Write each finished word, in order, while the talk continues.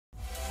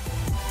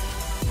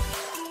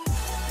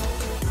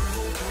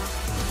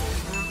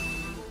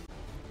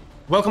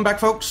Welcome back,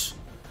 folks.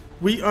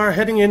 We are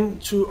heading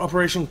into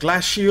Operation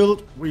Glass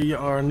Shield. We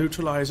are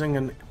neutralizing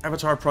an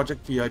Avatar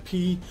Project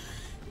VIP.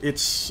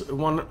 It's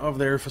one of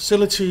their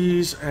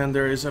facilities, and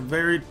there is a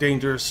very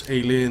dangerous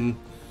alien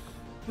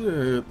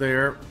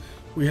there.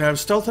 We have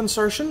stealth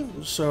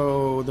insertion,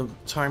 so the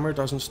timer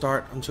doesn't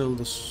start until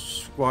the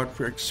squad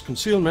breaks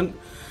concealment,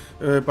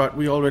 but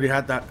we already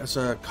had that as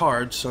a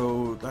card,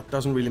 so that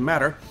doesn't really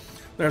matter.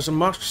 There's a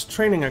MOX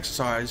training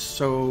exercise,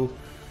 so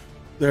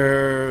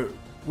there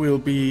will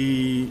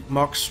be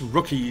MOX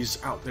rookies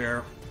out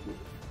there.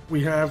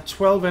 We have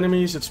 12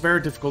 enemies. It's a very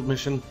difficult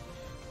mission.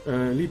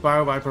 Elite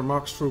Bioviper,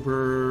 MOX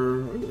Trooper,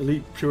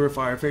 Elite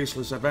Purifier,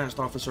 Faceless, Advanced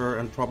Officer,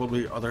 and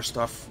probably other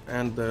stuff,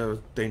 and the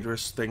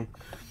dangerous thing.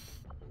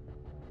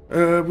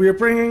 We are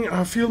bringing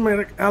our Field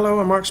Medic Aloe,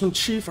 our Marksman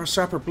Chief, our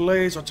Sapper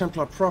Blaze, our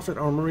Templar Prophet,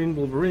 our Marine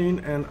Wolverine,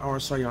 and our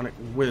Psionic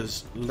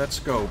Wiz. Let's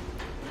go.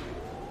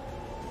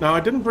 Now, I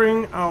didn't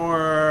bring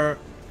our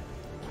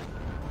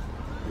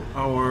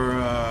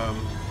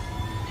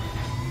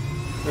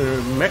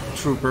Mech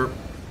Trooper,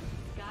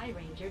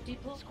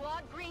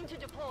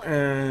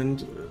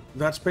 and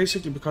that's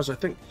basically because I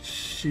think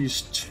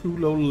she's too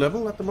low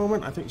level at the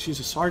moment. I think she's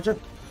a sergeant,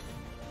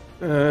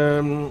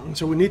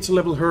 so we need to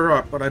level her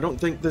up, but I don't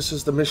think this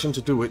is the mission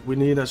to do it. We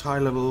need as high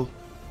level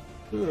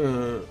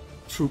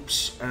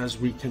troops as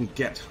we can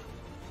get.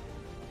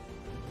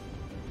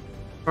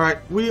 Alright,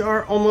 we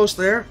are almost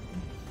there.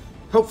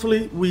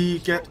 Hopefully we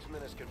get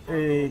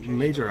a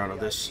major out of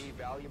this.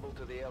 Valuable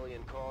to the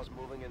alien cause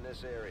moving in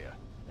this area,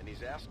 and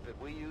he's asked that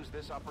we use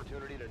this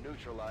opportunity to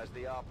neutralize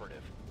the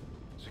operative.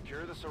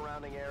 Secure the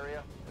surrounding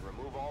area and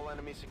remove all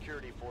enemy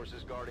security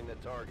forces guarding the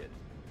target.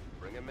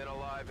 Bring him in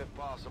alive if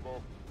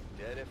possible,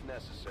 dead if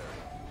necessary.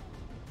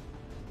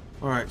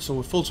 Alright, so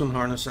with Fulton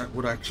harness that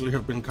would actually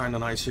have been kind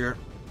of nice here.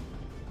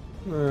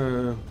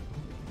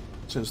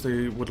 Since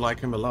they would like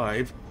him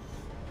alive.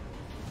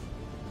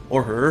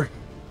 Or her.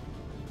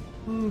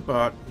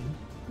 But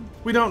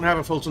we don't have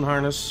a Fulton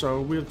harness,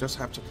 so we'll just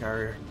have to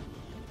carry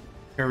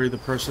the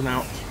person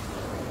out.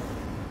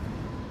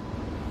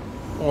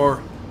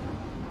 Or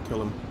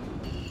kill him.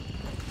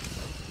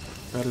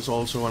 That is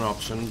also an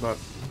option, but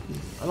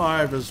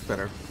alive is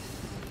better.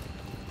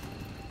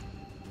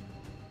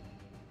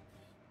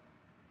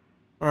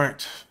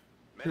 Alright,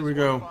 here we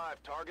go.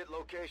 Target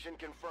location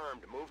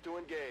confirmed. Move to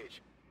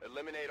engage.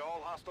 Eliminate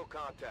all hostile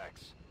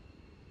contacts.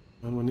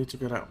 And we need to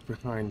get out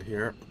behind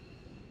here.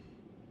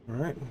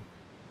 Alright.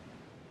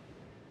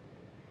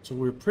 So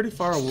we're pretty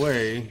far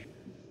away.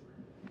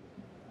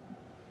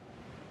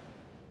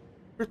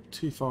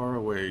 Pretty far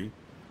away.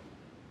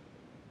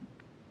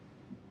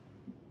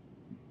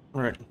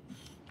 Alright.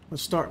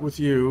 Let's start with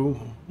you.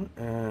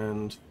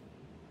 And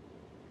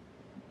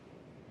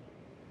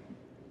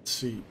let's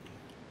see.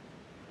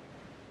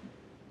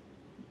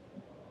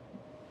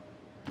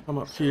 Come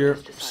up here,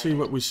 see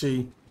what we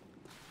see.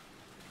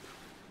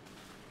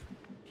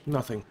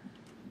 Nothing.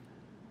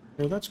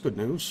 Okay, that's good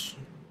news.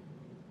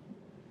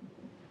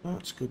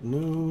 That's good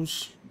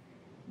news.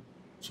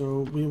 So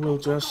we will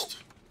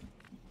just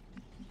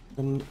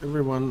send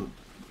everyone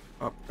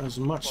up as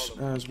much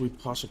as we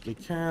possibly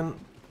can.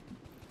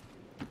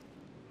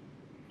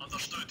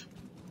 Understood.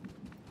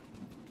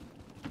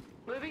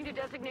 Moving to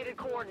designated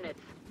coordinates.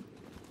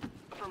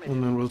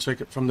 And then we'll take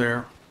it from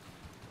there.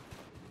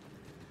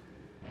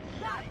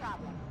 Not a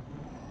problem.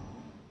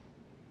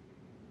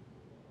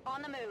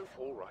 On the move.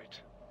 All right.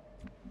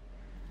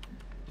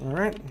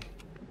 Alright.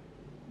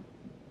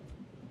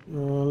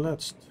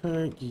 Let's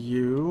take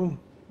you.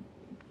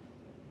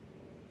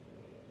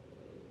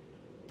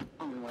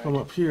 Onward. Come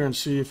up here and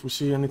see if we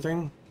see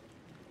anything.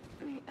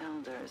 The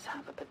elders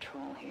have a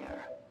patrol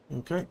here.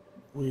 Okay,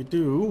 we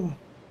do.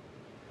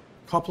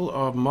 A couple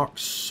of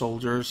MOX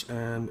soldiers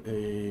and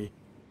a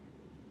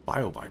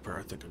Bioviper,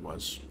 I think it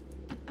was.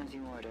 As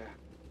you order.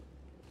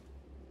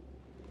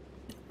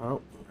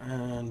 Oh,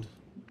 and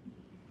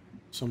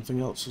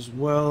something else as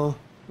well.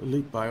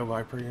 Elite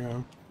Bioviper,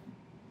 yeah.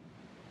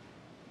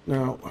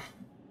 Now,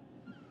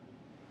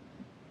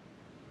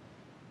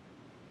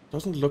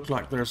 doesn't look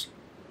like there's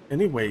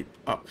any way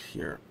up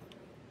here.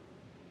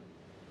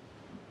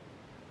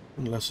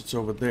 Unless it's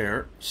over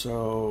there,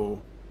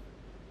 so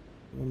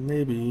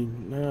maybe,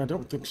 no, I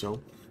don't think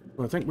so.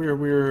 But I think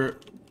we're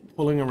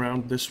pulling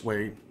around this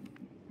way.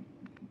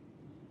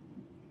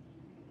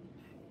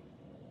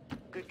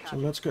 So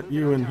let's get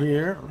you in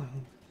here.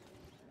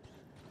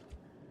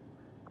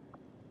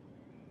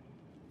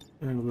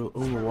 And we'll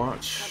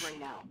overwatch.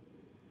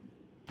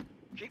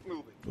 Keep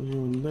moving.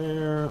 You in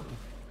there.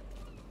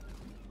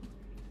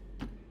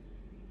 I'm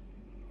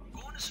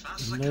going as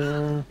fast as I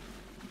There.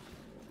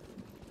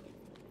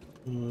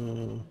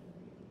 can.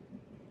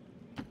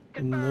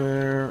 In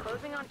there.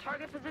 Closing on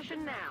target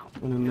position now.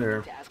 And in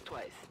there. Task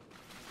twice.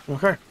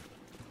 Okay.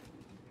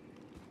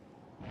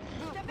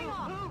 Stepping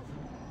off.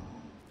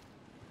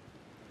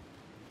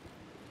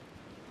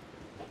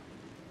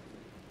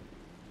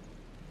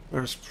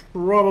 There's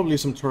probably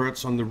some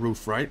turrets on the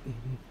roof, right?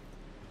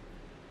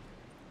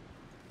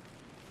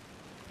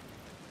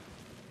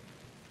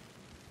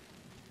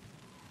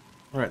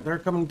 Alright, they're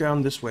coming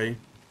down this way.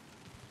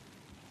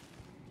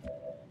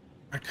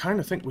 I kind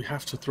of think we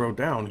have to throw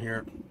down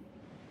here.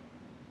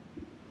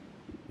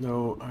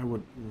 No, I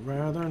would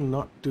rather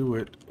not do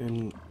it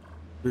in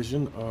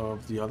vision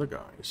of the other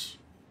guys.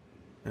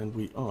 And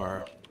we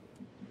are.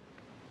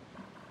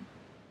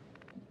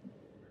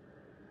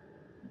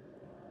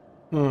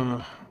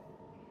 Well,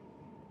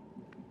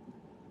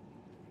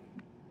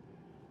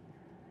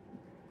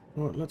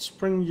 let's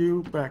bring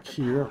you back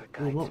here.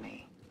 We won't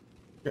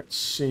get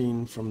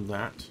seen from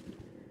that.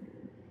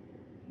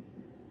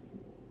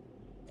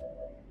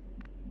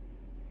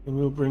 And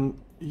we'll bring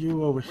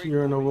you over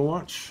here in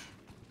Overwatch.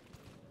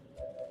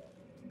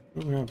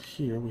 What do we have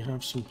here? We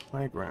have some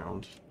high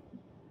ground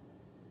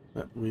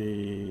that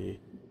we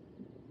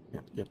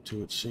can't get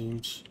to, it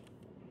seems.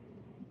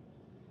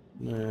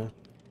 Nah.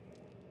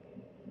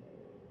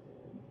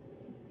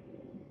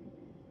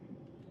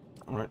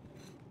 Alright,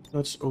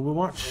 let's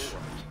Overwatch.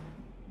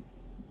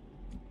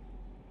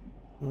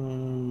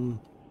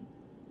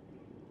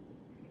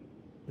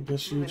 I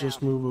guess you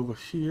just move over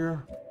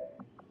here.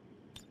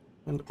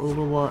 And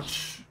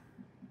Overwatch.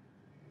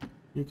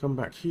 You come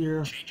back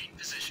here. Changing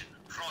position.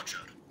 Roger.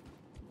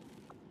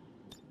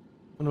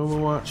 And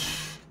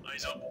Overwatch.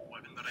 Eyes up.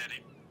 Weapon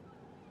ready.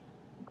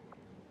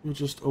 You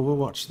just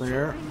Overwatch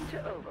there. To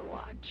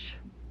Overwatch.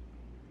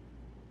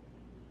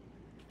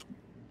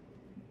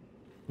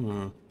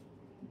 You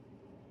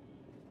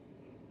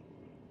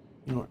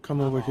know what,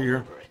 come over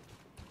here.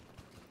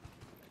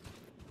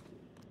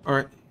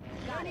 Alright.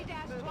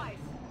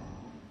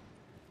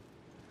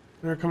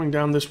 They're coming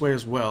down this way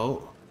as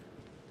well.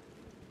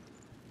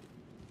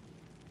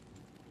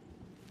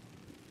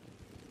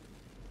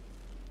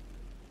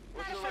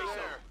 What's the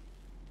laser?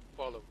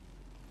 Follow.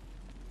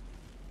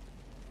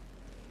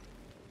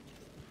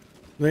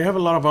 They have a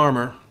lot of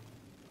armor.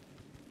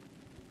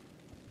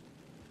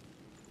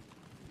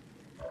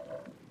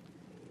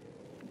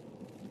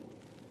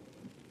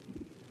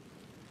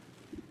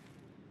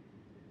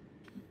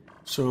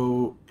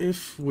 So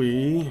if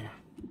we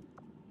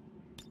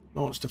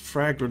launched a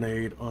frag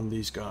grenade on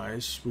these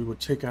guys, we would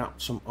take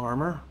out some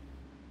armor.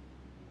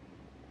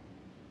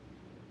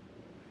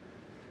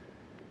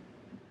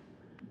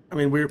 I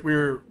mean,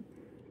 we're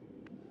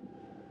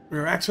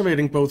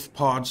activating both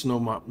pods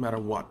no matter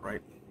what,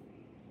 right?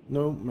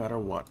 No matter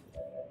what.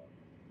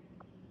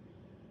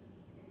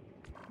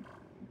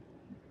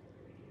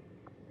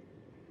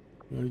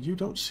 You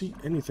don't see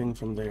anything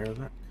from there.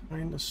 That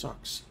kind of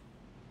sucks.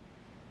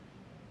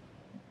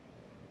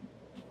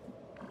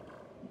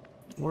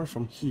 Or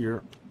from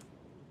here.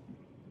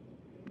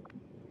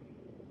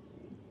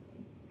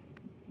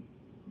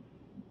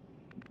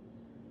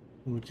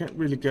 And we can't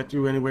really get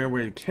you anywhere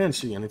where you can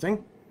see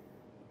anything.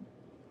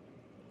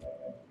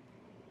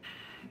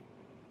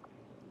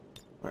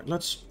 Alright,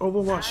 let's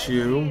Overwatch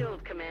you.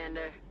 Field,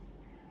 Commander.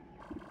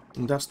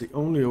 And that's the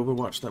only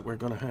Overwatch that we're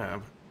gonna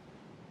have.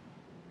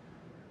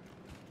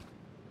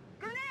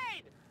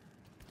 Grenade!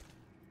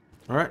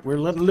 Alright, we're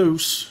letting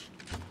loose.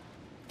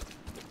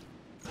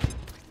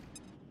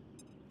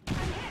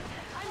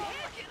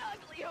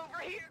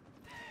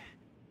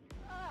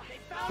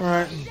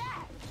 Alright.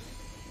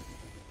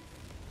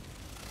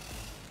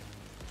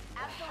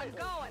 I'm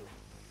going.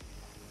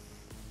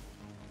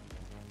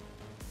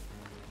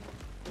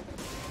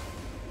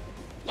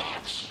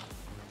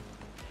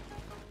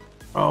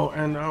 Oh,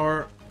 and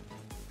our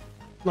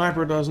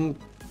sniper doesn't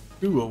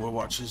do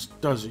Overwatches,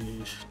 does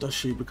he? Does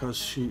she? Because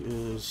she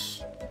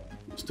is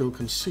still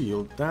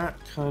concealed. That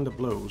kind of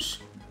blows.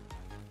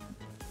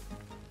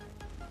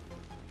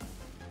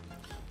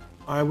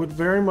 I would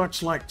very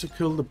much like to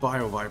kill the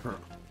Bio Viper.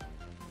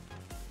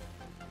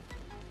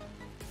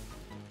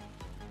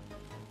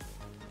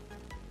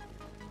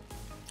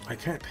 I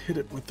can't hit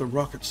it with the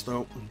rockets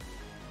though.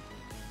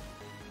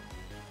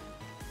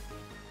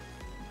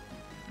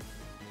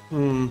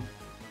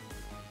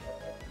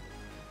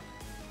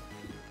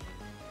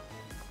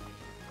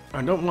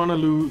 I don't want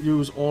to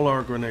use all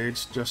our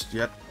grenades just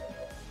yet.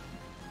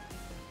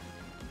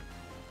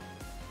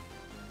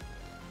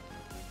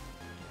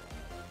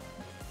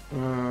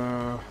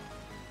 I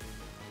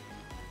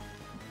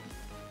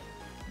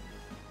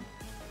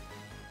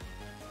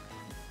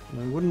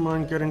wouldn't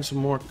mind getting some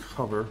more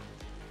cover.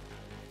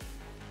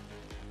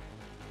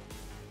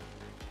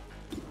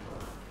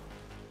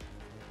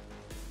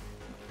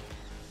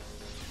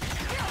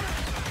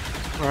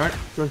 Alright,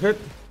 good hit.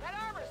 That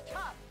armor's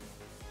tough.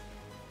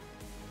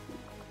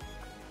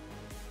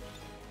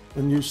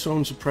 And use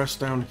zone suppress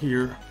down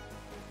here.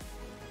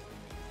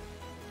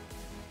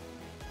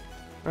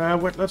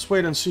 Wait, let's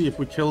wait and see if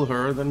we kill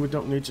her, then we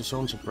don't need to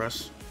zone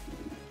suppress.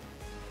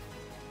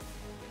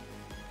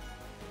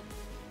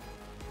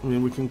 I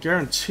mean, we can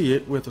guarantee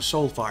it with a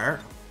soul fire.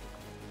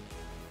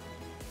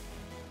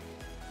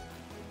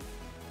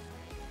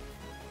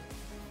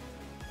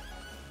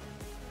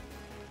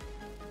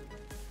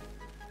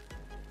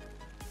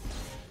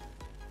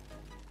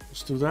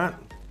 Let's do that.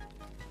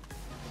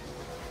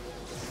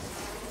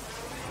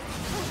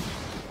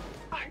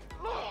 I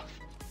lost.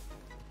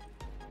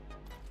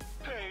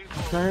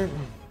 Okay.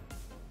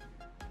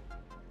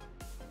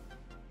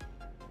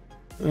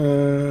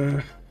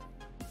 You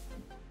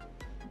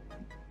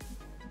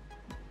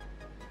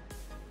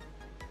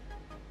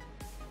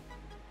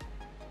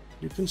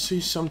can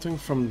see something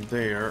from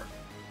there.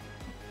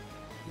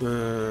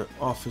 The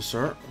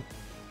officer.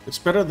 It's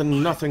better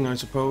than nothing, I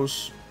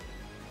suppose.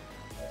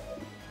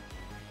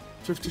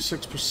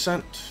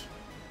 56%.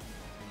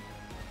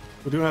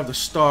 We do have the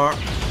star,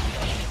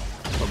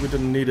 but we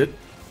didn't need it.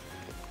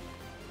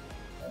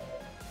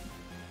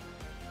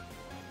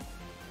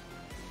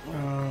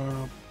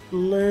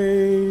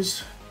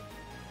 Blaze.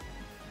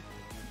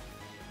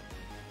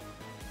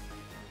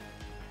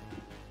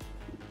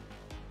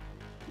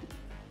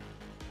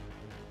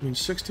 I mean,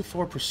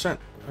 64%.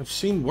 I've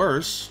seen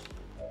worse.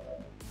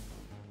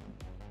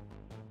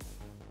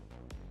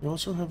 We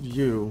also have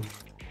you.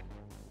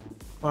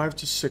 5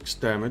 to 6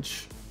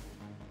 damage.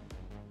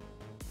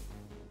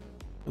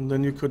 And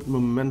then you could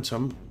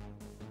momentum.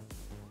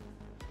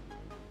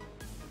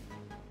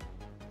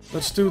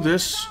 Let's do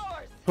this.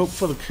 Hope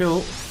for the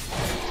kill.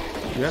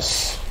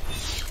 Yes.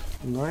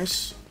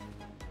 Nice.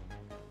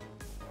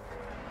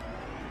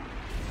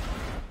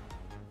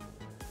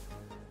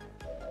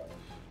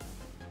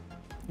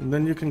 And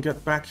then you can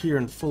get back here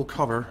in full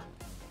cover,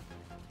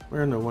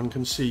 where no one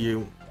can see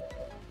you.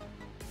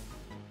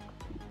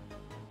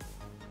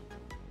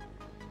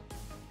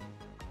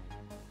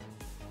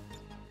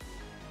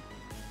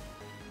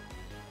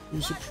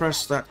 You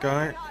suppress that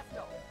guy.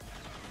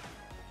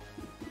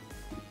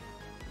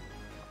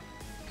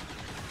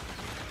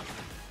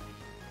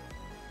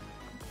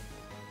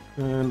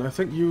 And I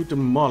think you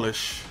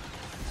demolish.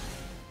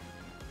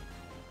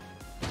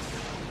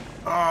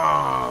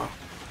 Ah!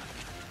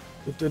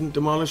 It didn't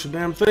demolish a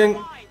damn thing.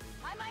 I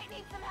might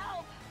need some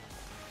help.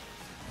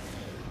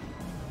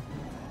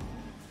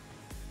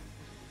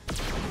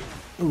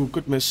 Ooh,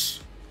 good miss.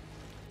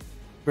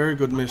 Very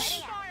good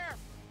miss. Fire.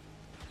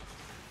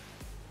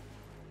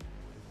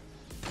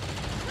 Put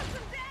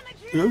some damage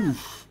here.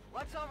 Oof.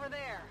 What's over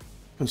there?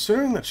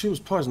 Considering that she was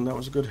poisoned, that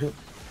was a good hit.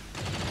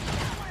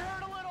 That one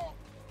hurt a little.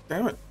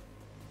 Damn it.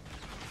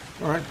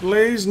 Alright,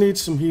 Blaze needs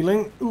some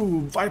healing.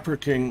 Ooh, Viper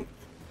King.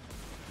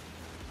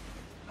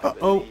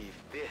 Uh-oh. I believe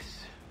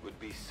this would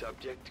be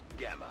Subject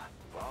Gamma.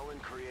 Fallen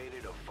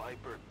created a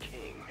Viper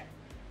King.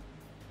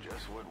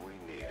 Just what we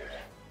needed.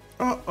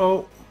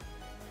 Uh-oh.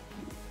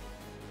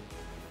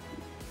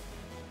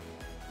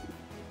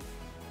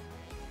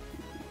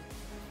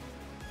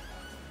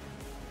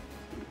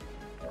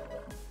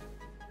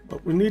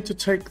 But we need to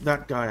take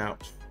that guy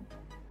out.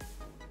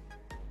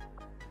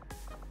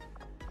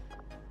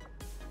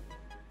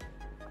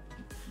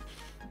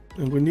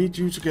 And we need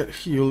you to get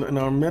healed, and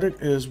our medic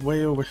is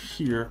way over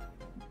here.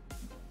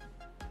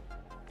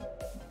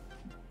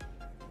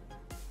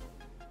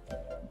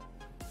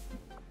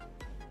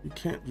 You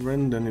can't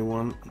rend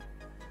anyone.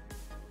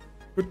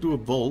 Could do a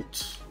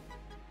bolt.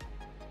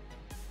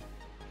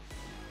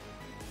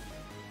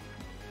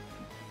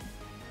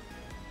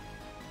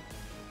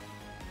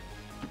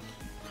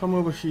 Come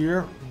over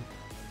here.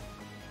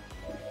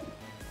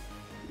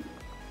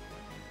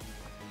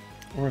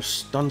 Or a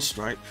stun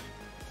strike.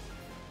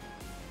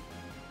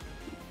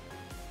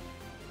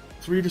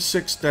 3 to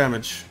 6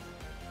 damage.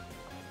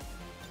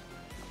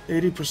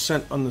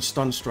 80% on the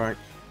stun strike.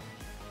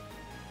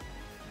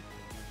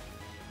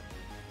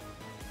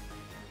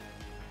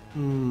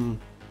 Leave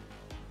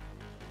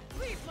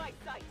my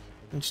sight.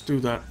 Let's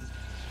do that.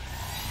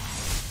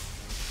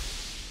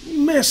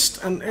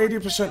 Missed! An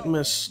 80%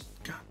 miss.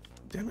 God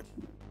damn it.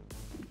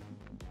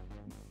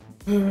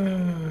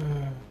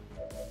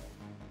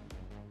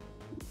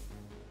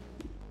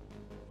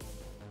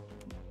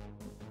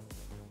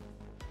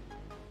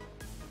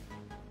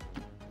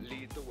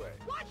 Lead the way.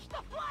 Watch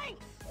the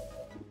flanks.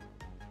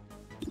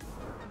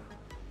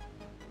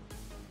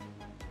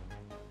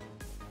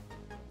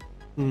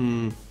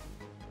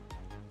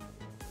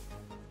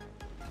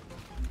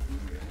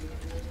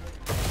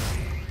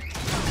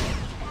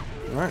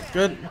 Alright,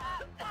 good.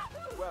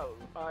 Well,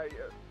 I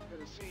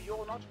can see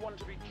you're not one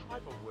to be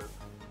trifled with.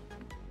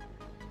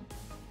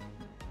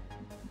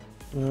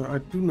 I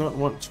do not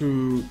want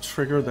to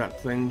trigger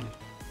that thing.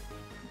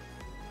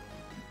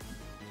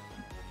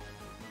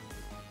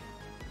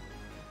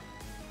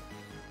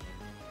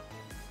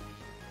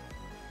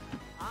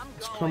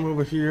 Let's come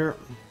over here.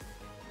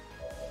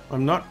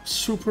 I'm not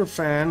super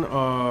fan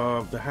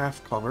of the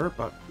half cover,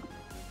 but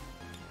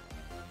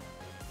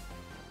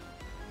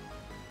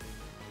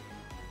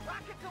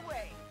Rockets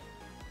away.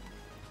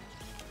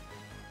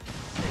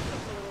 This looks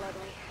a little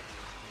ugly.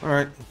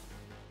 alright.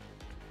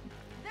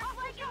 They're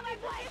flanking my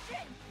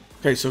position.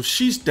 Okay, so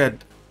she's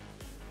dead.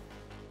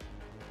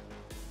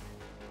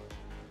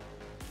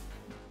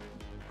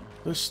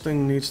 This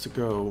thing needs to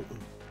go.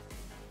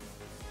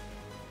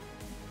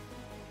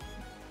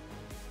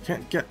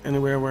 Can't get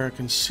anywhere where I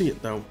can see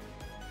it though.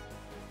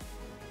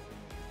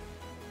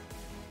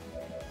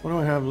 What do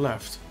I have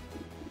left?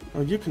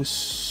 Oh, you can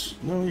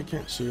no, you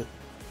can't see it.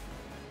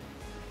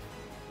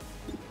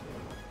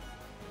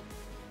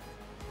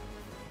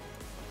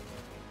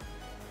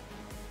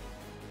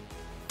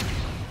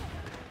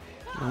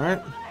 Alright.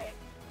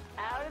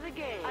 Out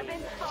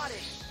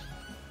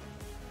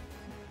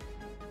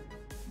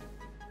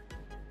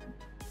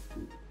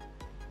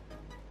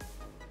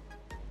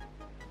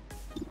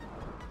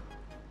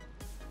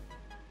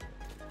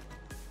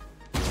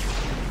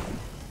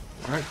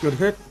Alright, good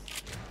hit.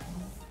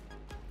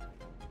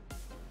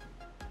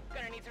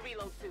 Gonna need to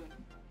reload soon.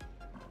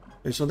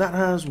 Okay, so that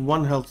has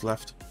 1 health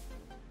left.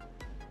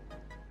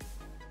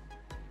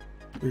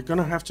 We're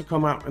gonna have to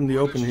come out in the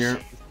open here.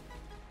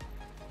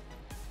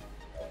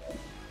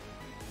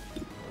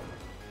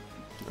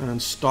 And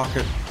stalk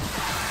it.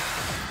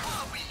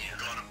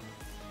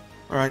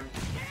 Alright.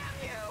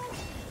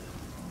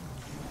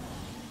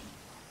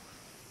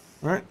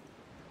 Alright.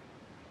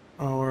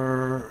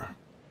 Our...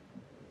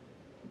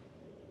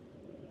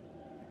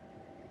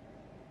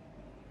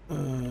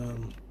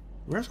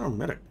 where's our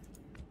medic?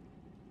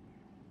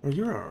 Oh,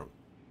 you're our...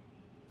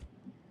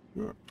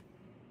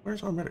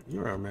 Where's our medic?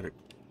 You're our medic.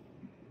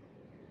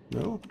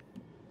 No?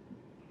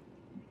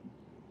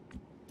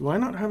 Do I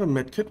not have a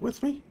med kit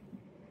with me?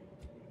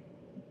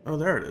 Oh,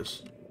 there it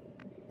is.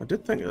 I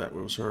did think that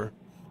was her.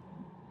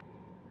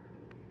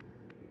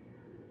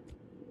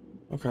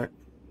 Okay.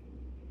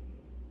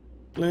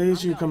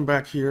 Blaze, you come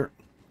back here.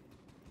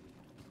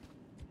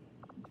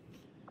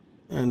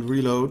 And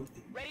reload.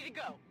 Ready to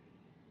go.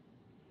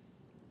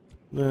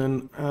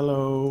 Then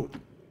Aloe,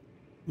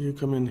 you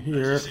come in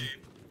here.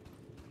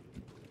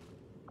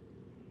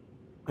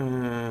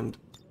 And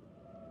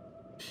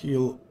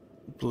heal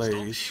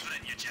Blaze.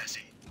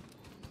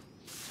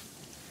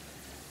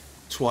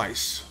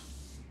 Twice.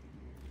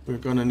 We're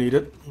gonna need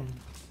it.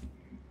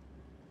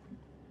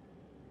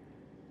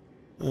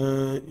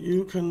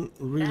 You can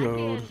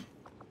reload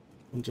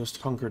and just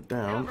hunker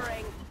down.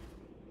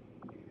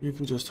 You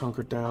can just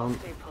hunker down.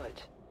 Stay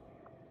put.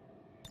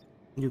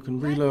 You can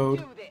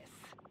reload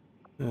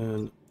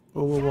and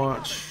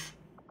Overwatch.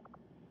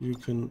 You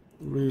can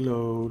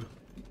reload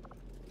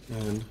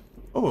and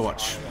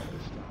Overwatch.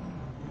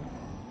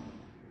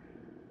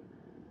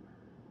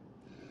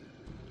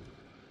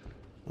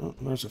 Oh,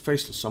 there's a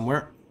faceless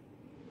somewhere.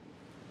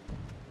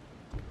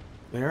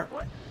 There.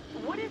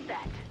 What is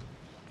that?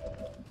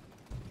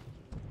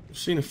 I've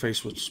seen a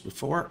faceless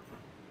before.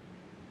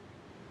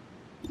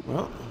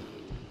 Well,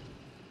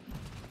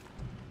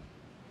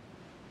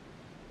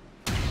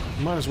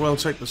 might as well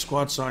take the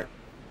squad site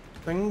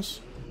things.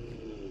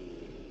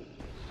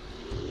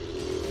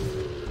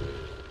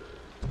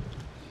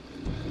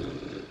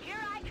 Here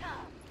I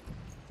come.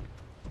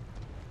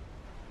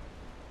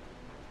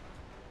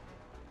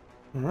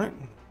 All right.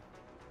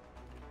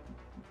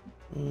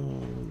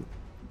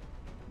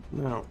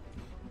 Now,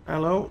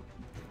 Aloe,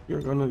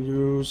 you're gonna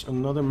use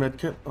another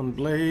medkit on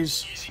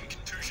Blaze. Using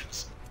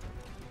contusions.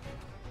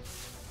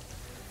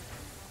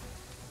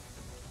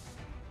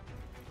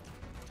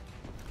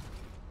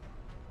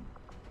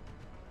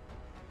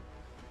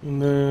 And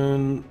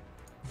then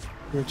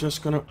we're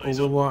just gonna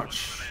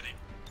Overwatch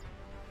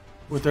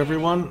with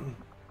everyone.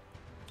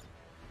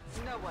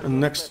 No one And will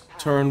next slip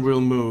past. turn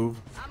we'll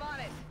move. I'm on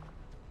it.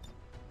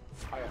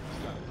 I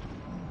understand.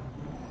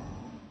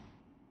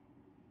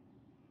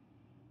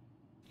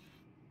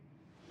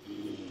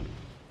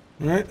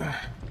 Alright.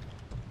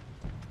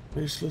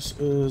 Faceless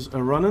is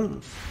a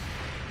running.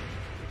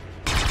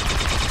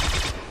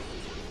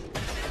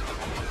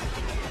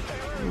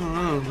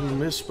 He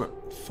missed, but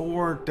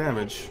 4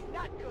 damage.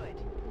 Not good.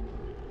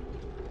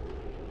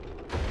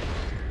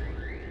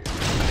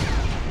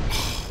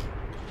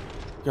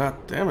 God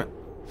damn it.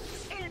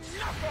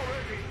 Enough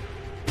already.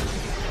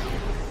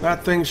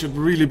 That thing should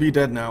really be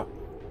dead now.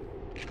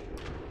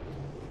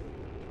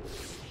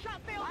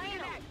 Shot failed.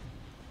 Bayonet.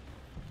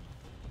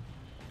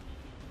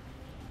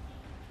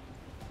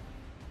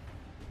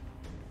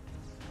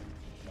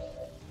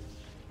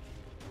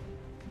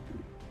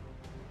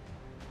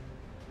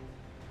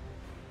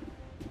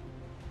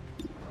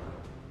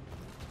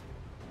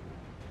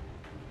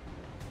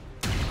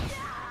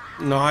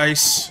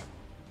 Nice.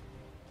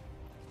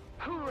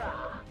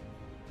 Hoorah.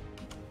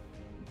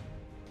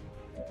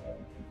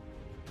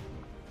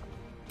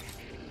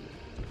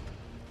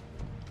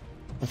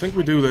 I think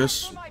we do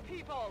this. For my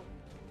people.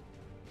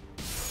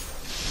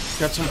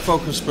 Get some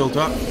focus built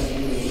up.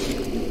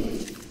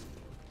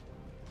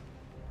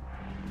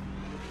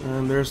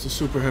 And there's the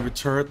super heavy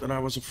turret that I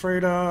was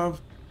afraid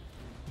of.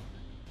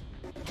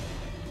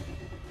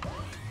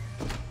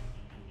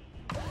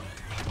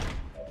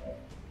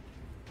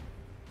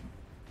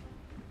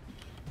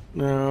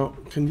 Now,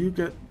 can you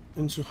get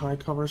into high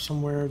cover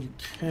somewhere? You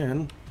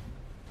can.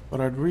 But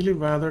I'd really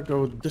rather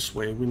go this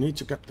way. We need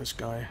to get this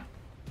guy.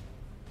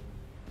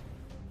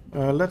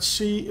 Let's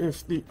see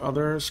if the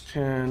others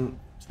can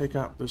take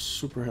out this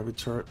super heavy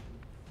turret.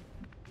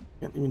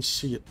 Can't even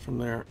see it from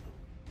there.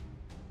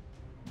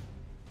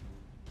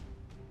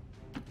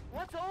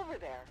 What's over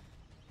there?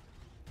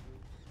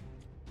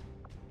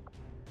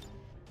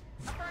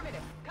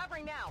 Affirmative.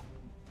 Covering now.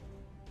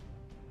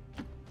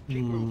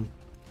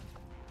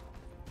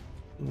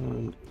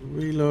 And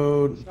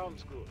reload.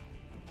 Sounds good.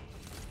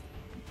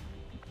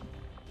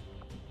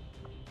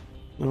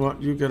 You know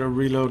what? You get a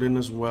reload in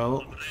as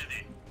well.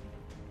 Ready.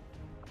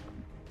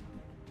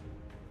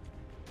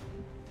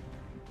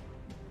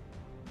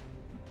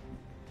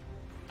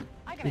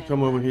 I can You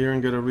come over here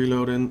and get a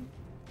reload in.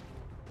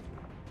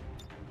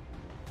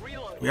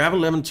 reload. We have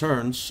 11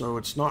 turns, so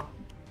it's not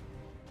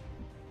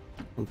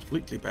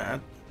completely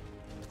bad.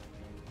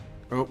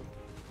 Oh.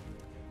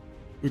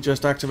 We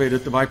just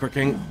activated the Viper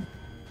King.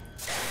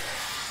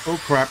 Oh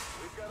crap.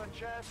 We've got a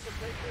chance to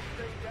take this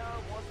thing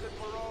down once and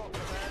for all,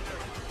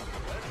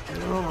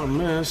 Commander. Oh, a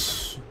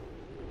miss.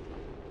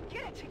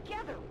 Get it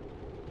together.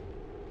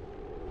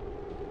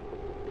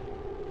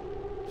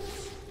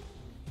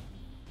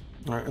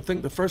 Alright, I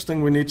think the first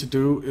thing we need to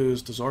do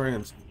is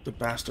disorient the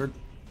bastard.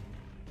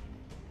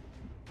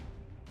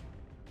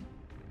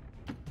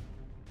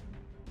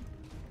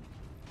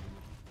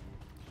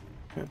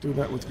 Can't do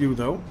that with you,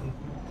 though.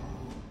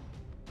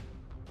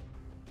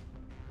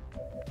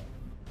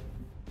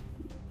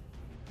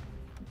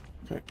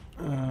 Okay.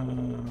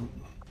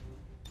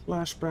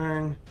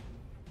 Flashbang.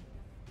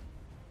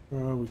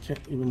 We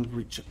can't even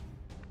reach it.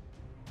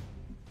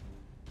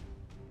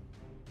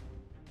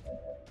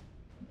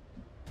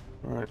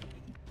 Alright.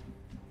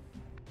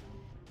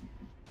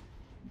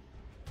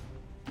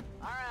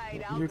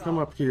 Alright, You come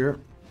up here.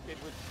 It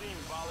would seem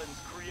Valen's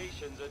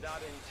creations are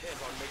not intent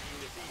on making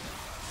this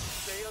easy.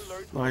 Stay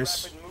alert for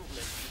Nice. rapid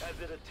movement as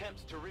it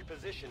attempts to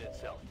reposition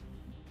itself.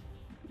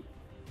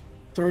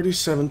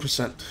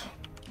 37%.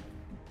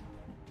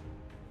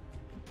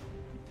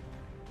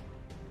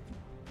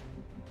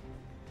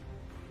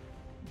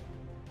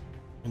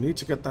 I need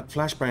to get that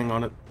flashbang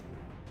on it.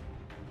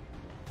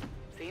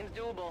 Seems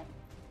doable.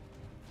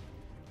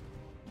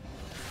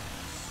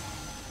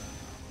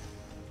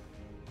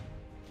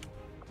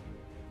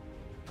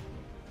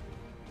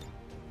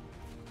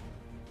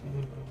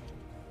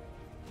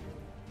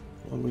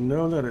 Well, we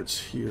know that it's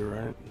here,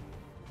 right?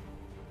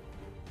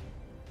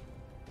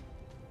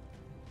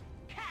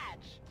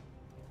 Catch!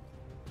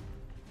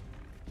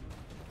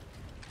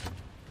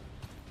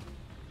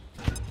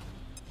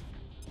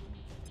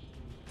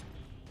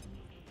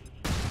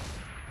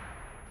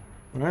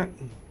 Right?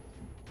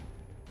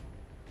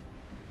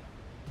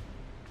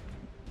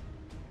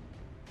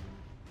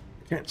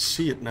 I can't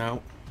see it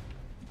now.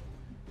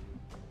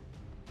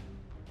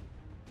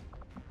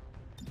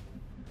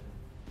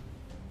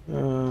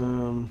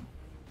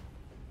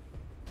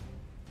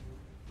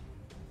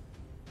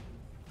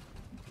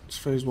 Let's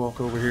phase walk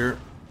over here.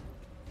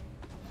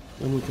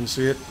 Then we can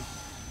see it.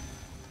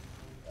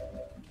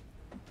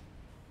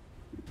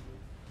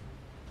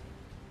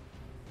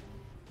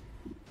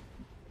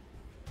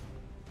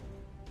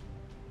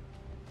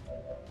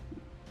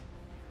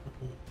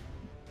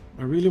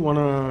 I really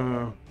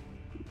wanna...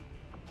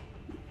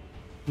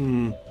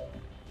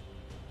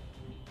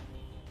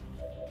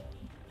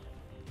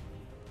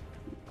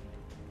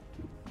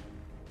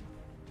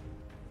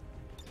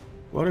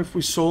 What if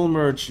we soul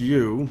merge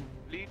you?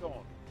 Lead on,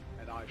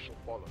 and I shall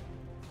follow.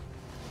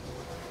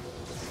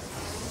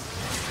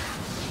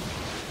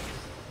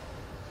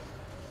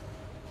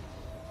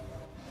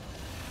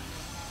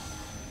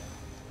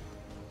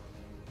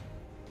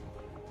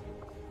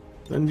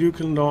 Then you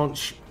can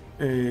launch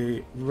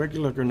a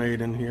regular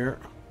grenade in here.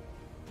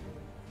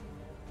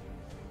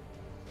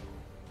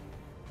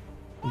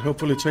 And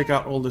hopefully take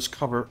out all this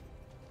cover.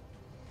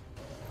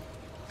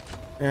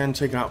 And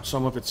take out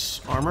some of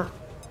its armor.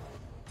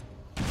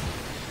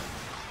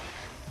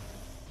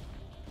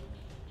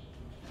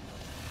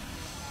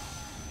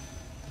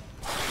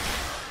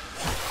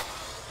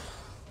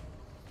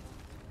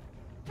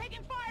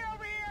 Taking fire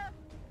over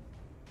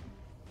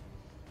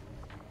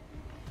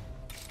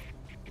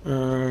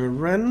here!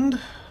 Rend?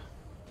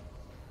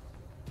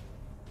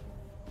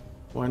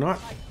 Why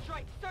not? My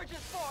strike surges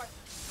forth!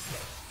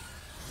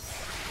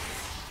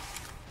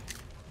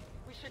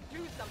 We should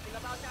do something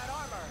about that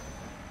armor!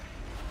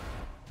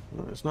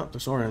 Well, it's not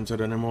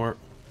disoriented anymore.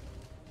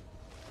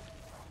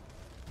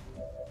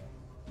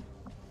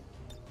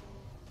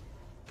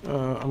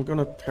 I'm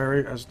gonna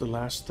parry as the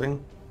last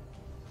thing.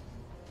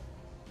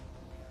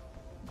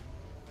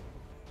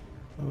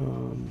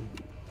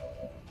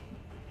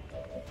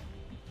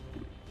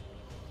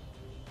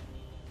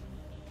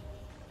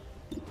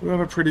 We have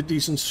a pretty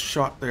decent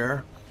shot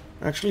there.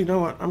 Actually, you know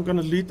what? I'm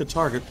gonna lead the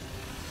target.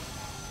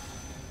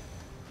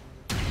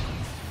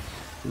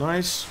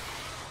 Nice.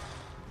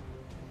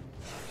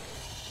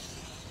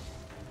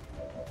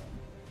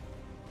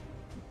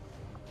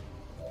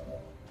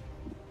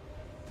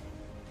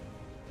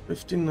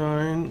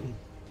 $59.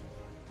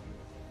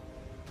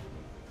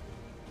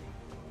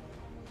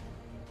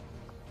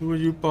 Who are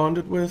you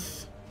bonded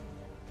with?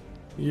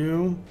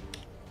 You.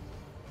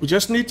 We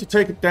just need to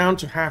take it down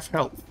to half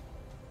health.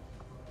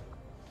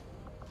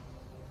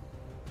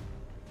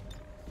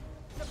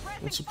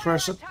 Let's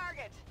suppress it.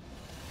 Target.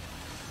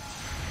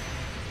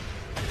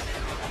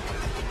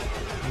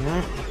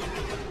 Yeah.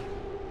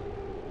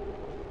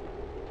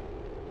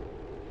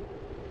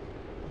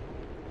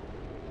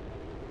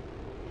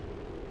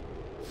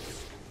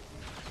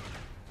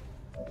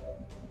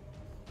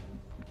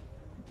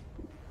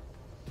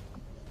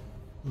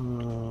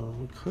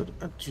 We could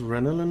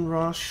adrenaline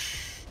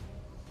rush.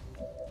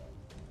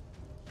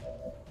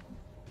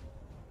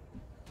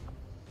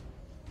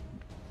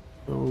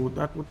 So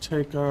that would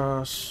take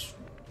us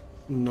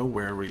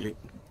nowhere really.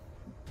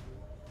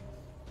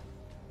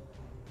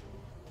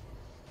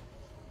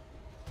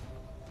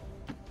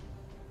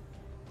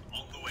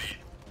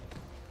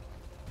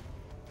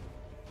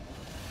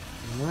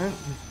 Alright.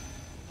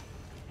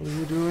 What are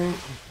you doing?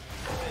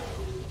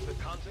 The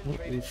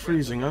concentrated You're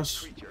freezing breath of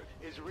us. that creature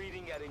is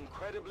reading at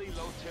incredibly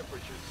low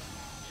temperatures.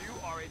 You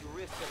are at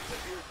risk of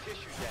severe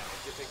tissue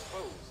damage if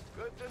exposed.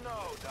 Good to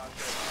know,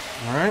 Doctor.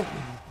 Alright.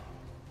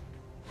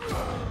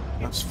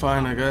 That's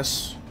fine, I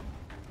guess.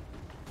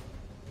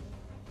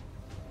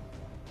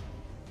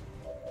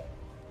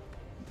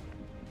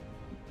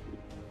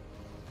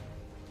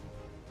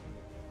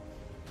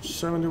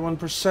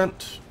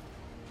 %71%.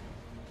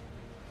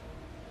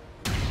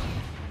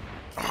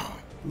 Oh,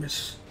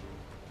 miss.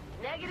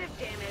 Negative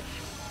damage.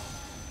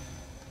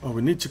 Oh,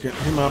 we need to get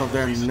him out of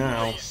there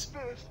now.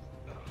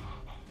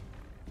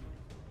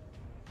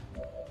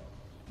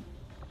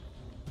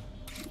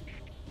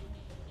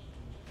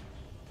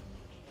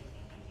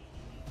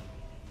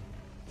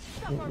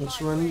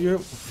 Let's run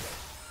you.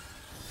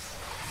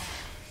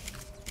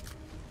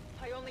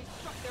 I only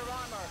struck their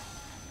armor.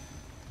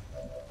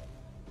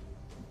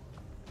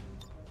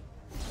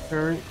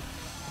 Carry.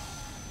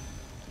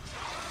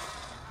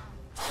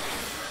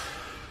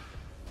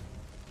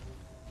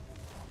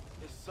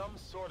 Is some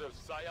sort of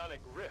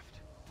psionic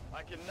rift.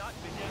 I cannot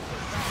begin to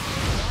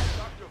fathom why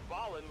Dr.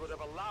 Valen would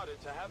have allowed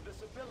it to have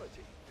this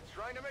ability. It's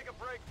trying to make a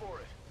break for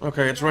it.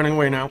 Okay, it's running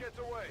away now. Gets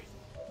away.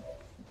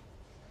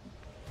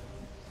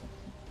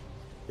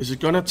 Is it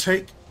gonna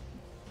take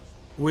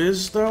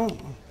Wiz though?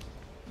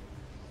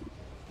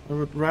 I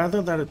would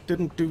rather that it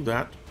didn't do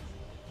that.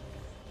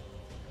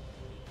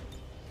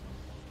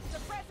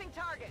 Suppressing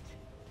target.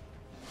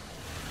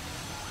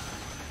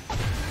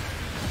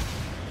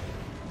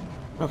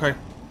 Okay.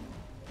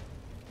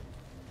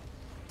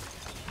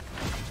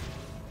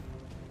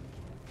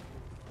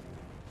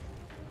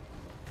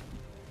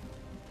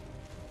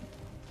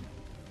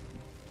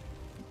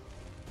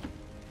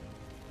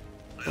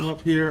 Come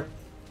up here.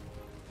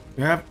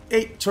 We have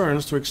 8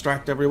 turns to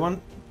extract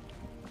everyone.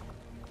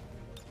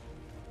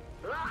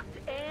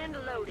 Locked and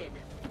loaded.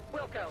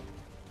 Wilco.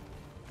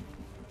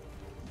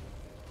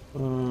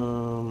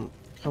 Come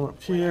up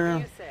Whatever here.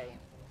 you say.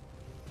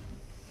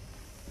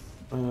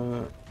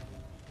 And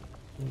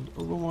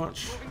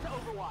Overwatch. Moving to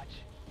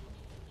Overwatch.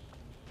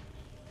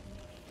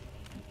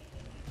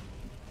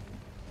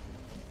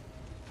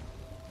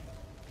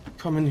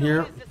 Come in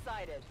here. Is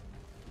decided.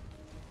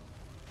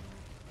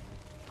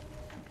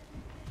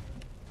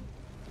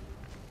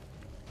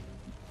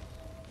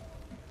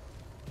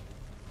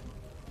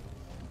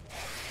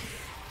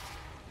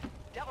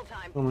 Double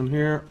time. Come in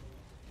here.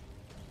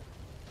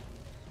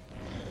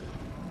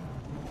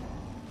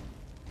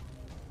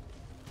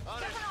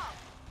 Step it off.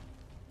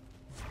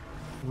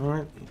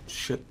 Alright.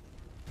 Shit.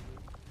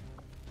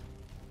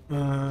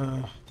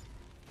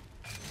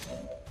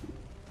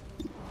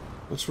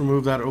 Let's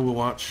remove that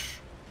Overwatch.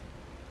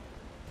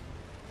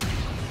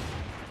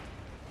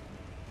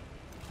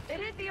 It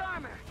hit the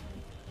armor.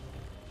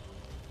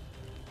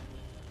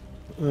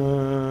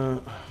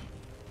 Moving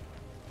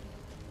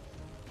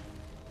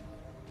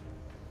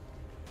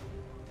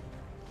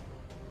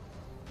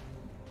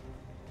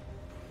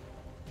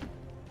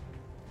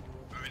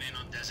in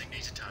on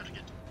designated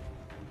target.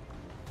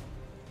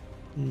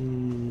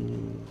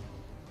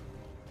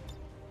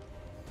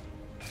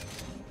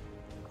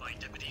 My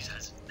deputies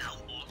has now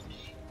on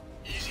me.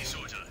 Easy,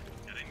 soldier.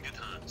 You're in good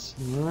hands.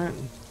 Alright.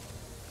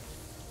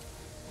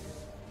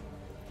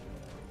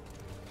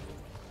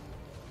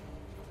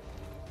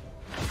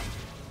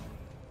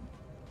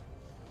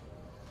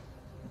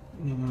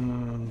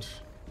 And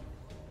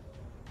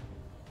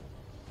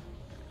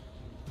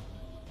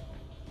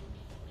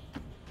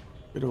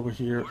get over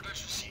here.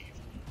 Orders received.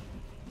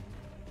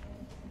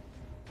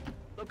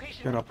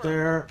 Location Get up confirmed.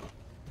 there.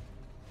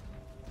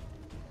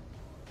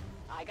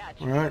 I got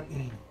you. Alright.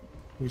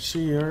 We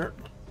see her.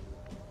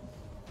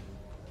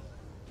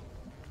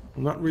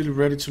 I'm not really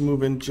ready to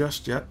move in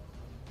just yet.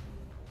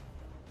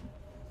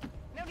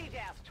 No need to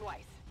ask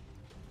twice.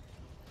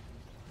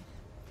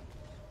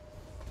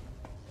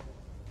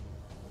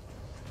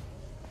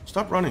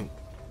 Stop running.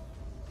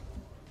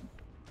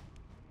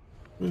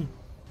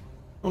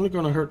 Only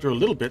gonna hurt you a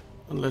little bit,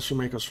 unless you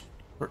make us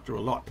hurt you a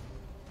lot.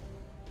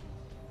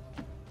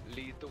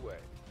 Lead the way.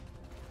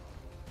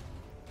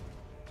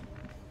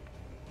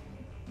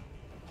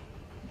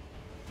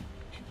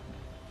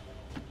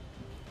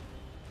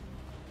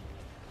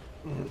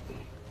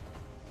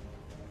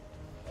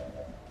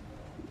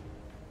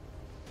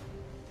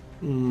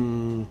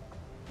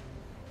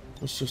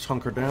 Let's just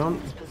hunker down.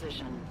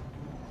 Position.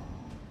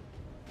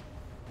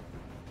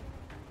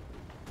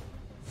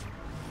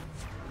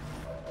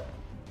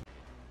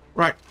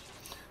 Right.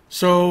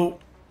 So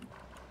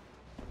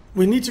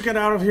we need to get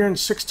out of here in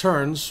 6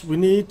 turns. We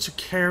need to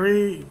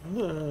carry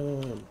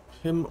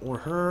him or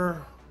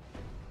her.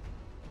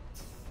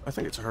 I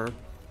think it's her.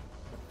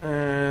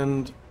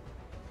 And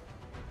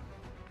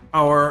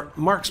our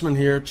marksman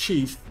here,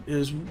 Chief,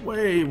 is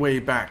way, way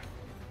back.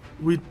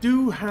 We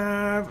do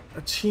have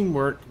a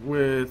teamwork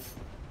with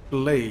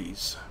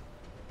Blaze.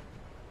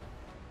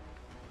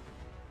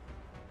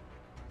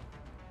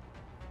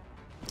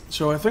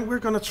 So I think we're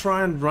going to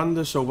try and run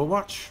this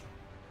Overwatch.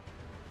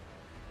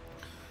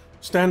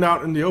 stand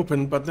out in the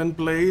open, but then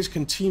Blaze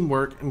can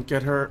teamwork and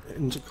get her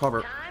into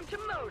cover. Time to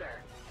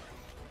motor.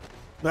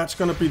 That's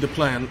gonna be the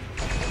plan.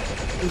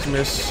 Please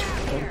miss.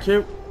 Thank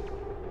you.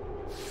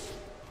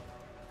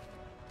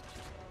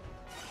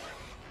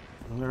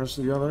 And there's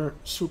the other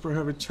super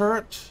heavy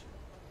turret.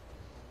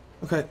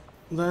 Okay,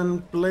 then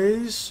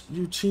Blaze,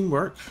 you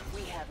teamwork.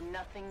 We have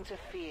nothing to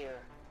fear.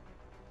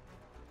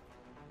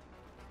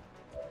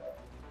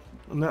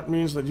 And that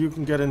means that you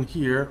can get in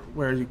here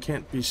where you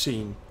can't be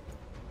seen,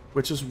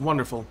 which is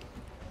wonderful.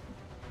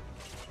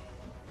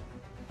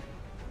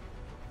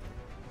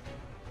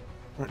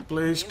 Alright,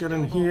 Blaze, get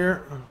in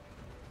here.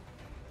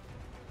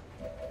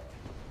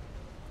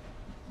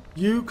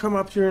 You come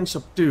up here and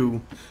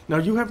subdue. Now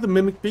you have the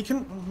mimic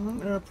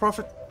beacon,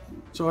 Prophet.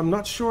 So I'm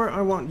not sure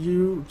I want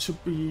you to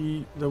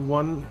be the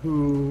one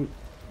who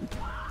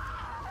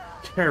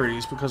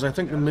carries, because I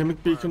think the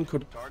mimic beacon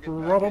could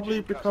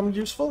probably become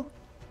useful.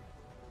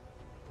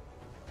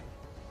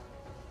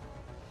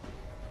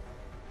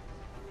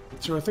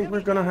 So I think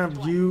we're gonna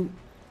have you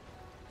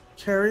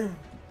carry.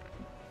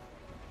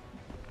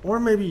 Or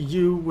maybe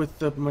you with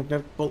the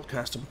magnetic bolt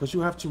caster, because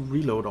you have to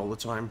reload all the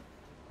time.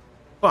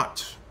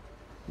 But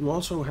you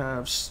also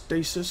have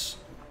stasis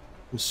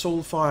and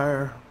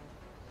soulfire.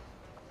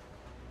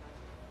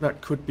 That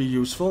could be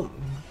useful.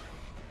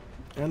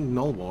 And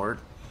null ward.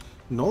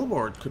 Null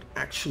ward could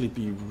actually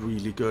be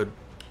really good.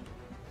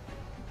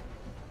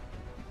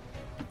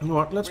 You know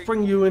what? Let's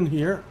bring you in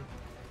here.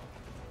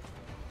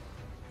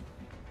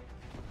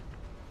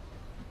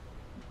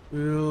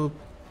 We'll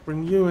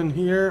bring you in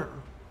here.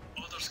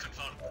 Orders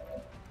confirmed.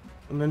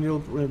 And then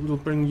we'll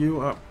bring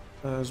you up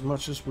as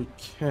much as we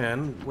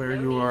can where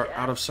you are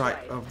out of sight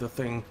of the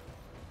thing.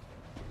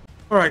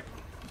 Alright.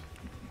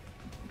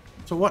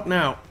 So what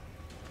now?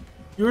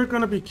 You're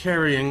gonna be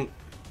carrying...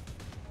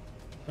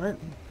 Right?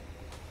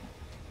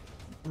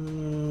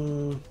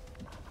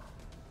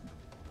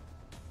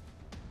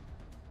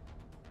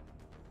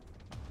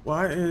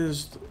 Why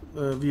is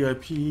the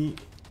VIP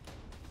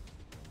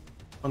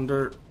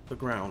under the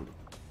ground?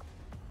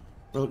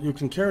 Well, you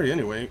can carry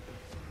anyway.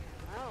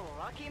 Oh,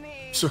 lucky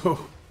me.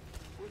 So...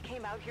 We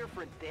came out here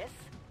for this?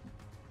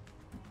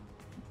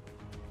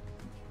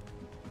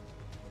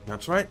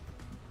 That's right.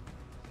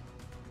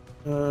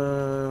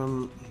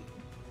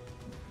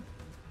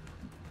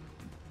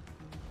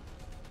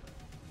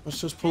 Let's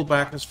just pull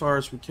back as far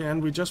as we can.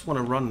 We just want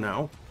to run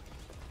now.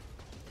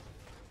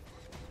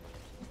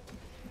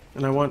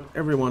 And I want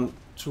everyone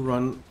to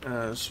run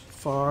as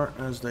far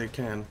as they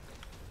can.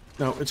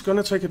 Now, it's going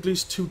to take at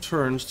least 2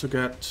 turns to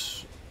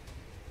get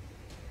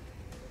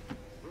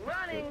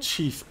the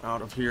Chief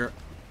out of here.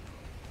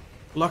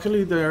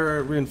 Luckily,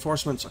 their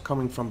reinforcements are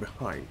coming from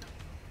behind.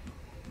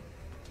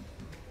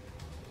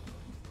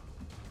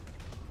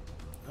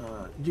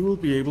 You will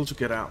be able to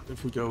get out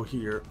if we go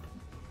here.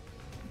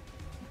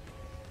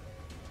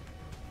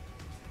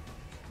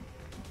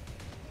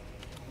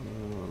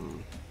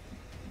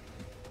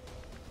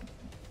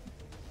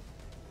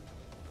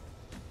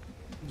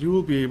 You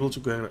will be able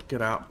to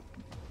get out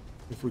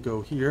if we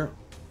go here.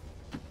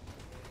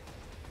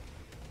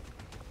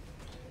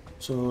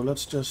 So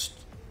let's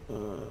just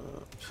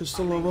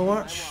pistol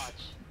overwatch.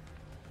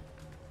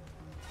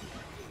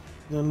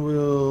 Then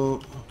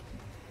we'll...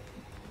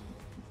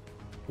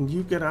 And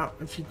you get out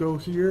if you go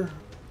here.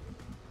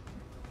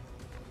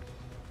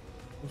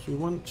 So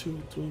 1,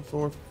 2, 3,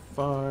 4,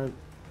 5,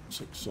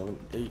 6, 7,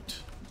 8.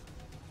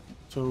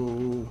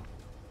 So...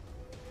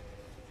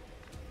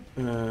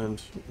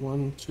 And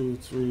 1, 2,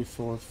 3,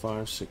 4,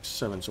 5, 6,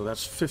 7. So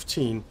that's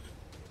 15.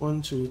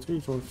 1, 2, 3,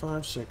 4,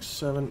 5, 6,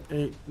 7,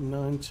 8,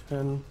 9,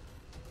 10,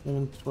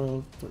 11,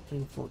 12,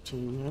 13,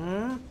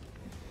 14.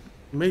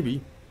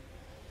 Maybe.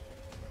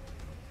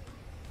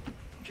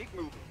 Keep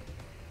moving.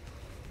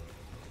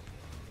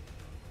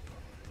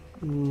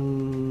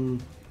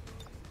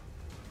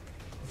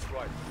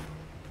 Right.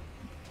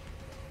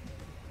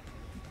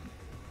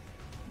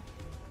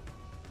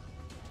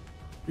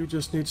 You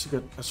just need to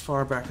get as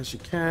far back as you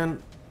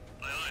can.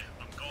 Aye, aye,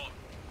 I'm gone.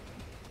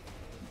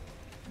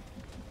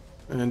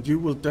 And you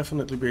will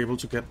definitely be able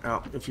to get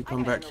out if you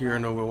come back here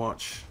in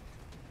Overwatch.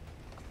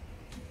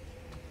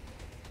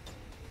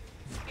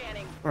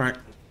 Scanning. Alright.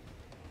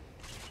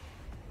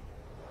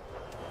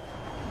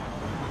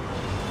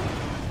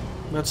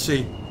 Let's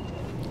see.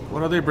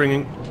 What are they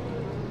bringing?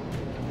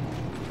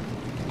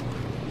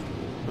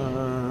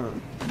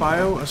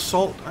 Bio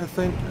assault, I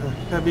think. A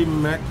heavy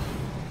mech.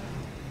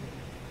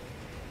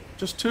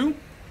 Just 2?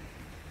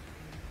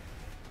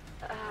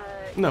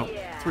 No,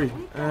 yeah. 3.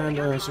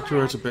 And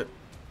secures a bit.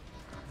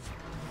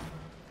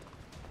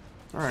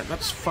 Alright,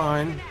 that's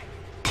fine.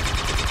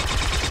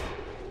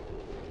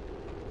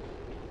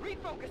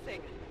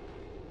 Refocusing.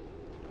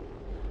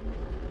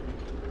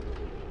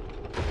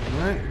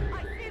 Alright. I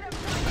see them.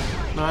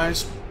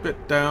 Nice bit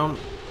down.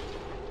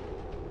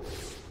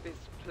 This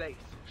place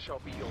shall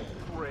be your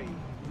grave.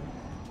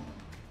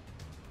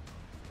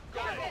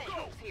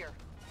 Here.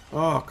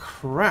 Oh,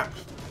 crap.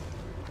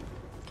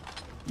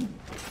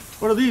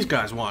 What do these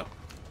guys want?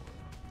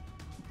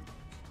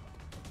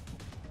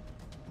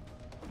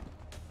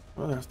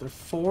 Well, there's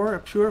 4, a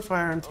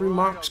purifier and 3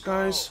 marks,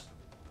 guys.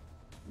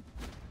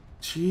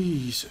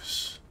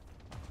 Jesus.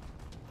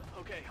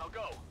 Okay, I'll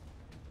go.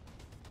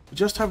 We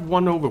just have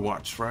 1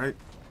 Overwatch, right?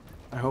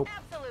 I hope.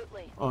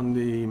 Absolutely. On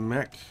the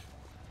mech.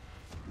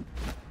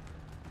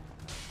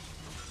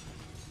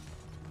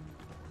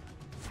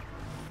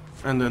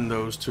 And then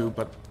those 2,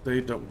 but they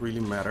don't really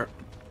matter.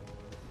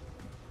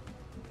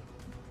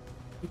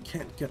 We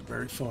can't get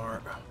very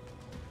far.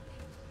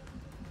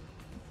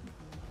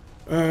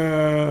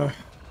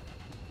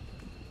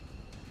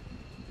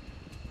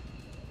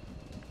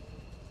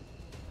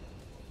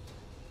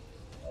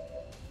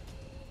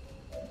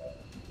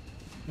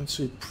 Let's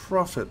see,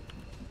 profit.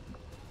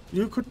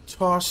 You could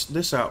toss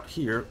this out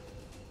here.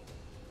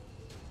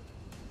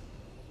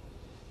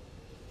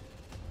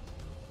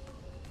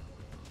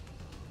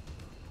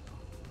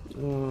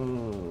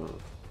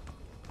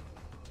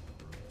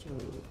 So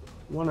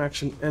 1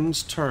 action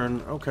ends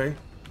turn. Okay.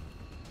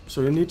 So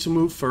you need to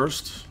move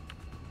first.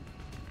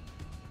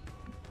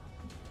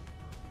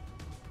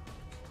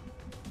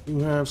 You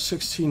have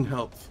 16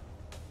 health.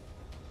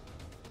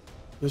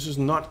 This is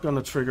not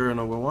gonna trigger an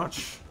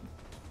Overwatch.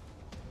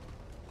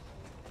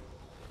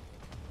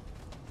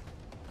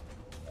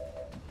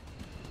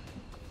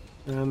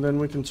 And then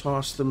we can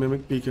toss the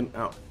Mimic Beacon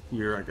out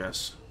here, I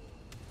guess.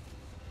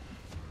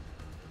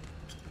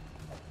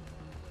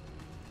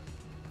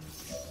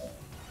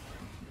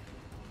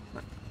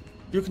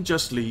 You can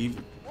just leave,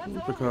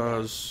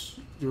 because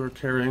you're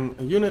carrying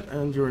a unit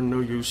and you're no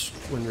use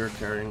when you're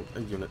carrying a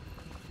unit.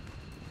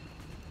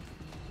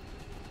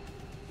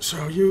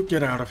 So you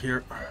get out of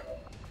here.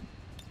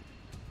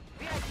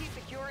 VIP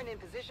secure and in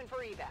position for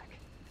evac.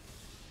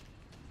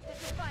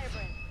 This is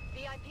Firebrand.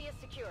 VIP is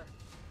secure.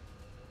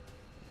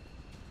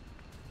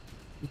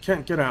 You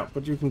can't get out,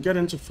 but you can get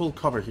into full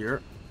cover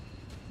here.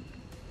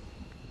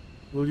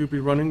 Will you be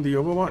running the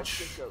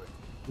Overwatch?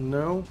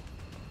 No.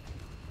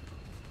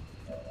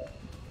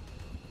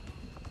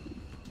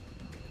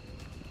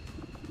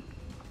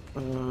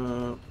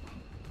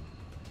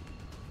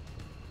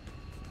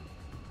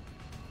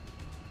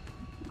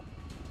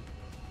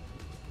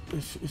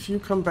 If you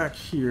come back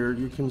here,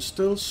 you can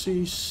still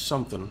see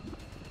something.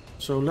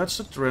 So let's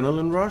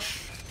adrenaline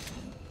rush.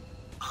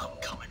 I'm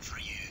coming for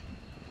you.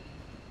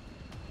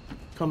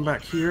 Come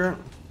back here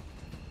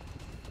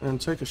and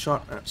take a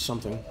shot at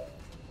something.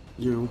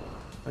 You,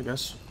 I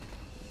guess.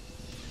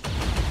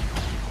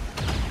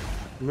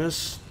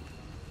 Miss.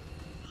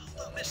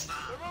 I'll miss that.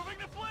 They're moving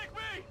to flank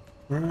me!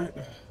 Right.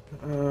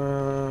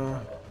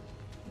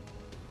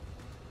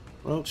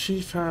 Well,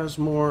 Chief has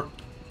more.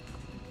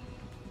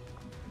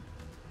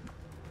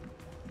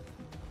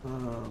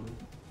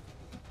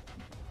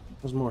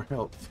 Has more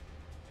health.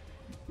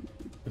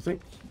 I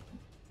think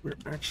we're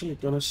actually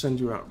gonna send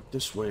you out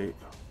this way.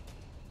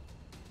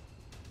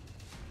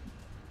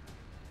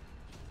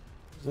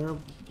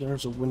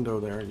 There's a window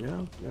there,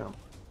 yeah? Yeah.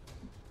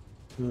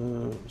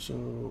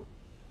 So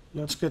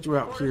let's get you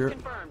out here.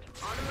 Confirmed.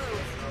 On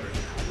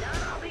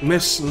the move.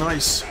 Miss,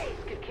 nice.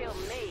 Could kill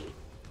me.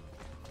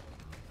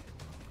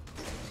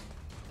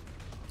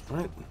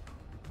 Right.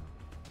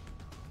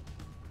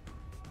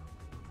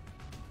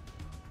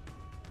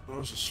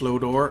 There's a slow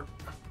door.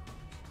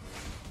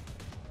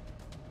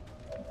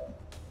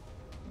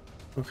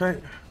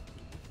 Okay.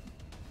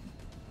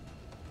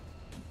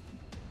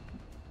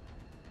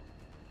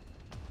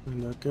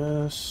 And I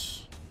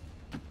guess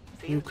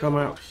you come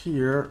out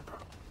here.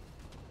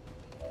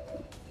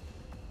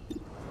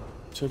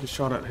 Take a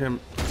shot at him.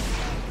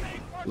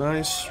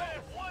 Nice.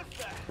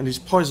 And he's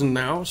poisoned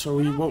now, so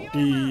he won't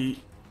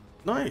be...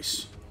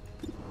 Nice.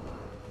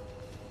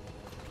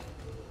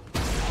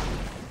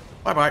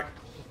 Bye-bye.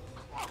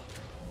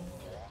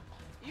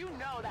 You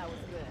know that was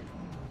good.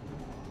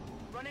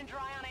 Running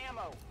dry on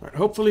ammo. Right,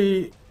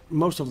 hopefully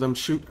most of them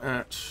shoot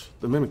at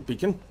the Mimic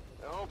Beacon.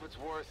 I hope it's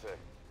worth it.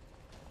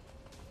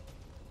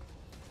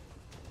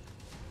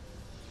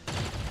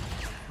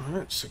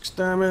 Alright, 6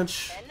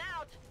 damage. And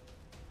out.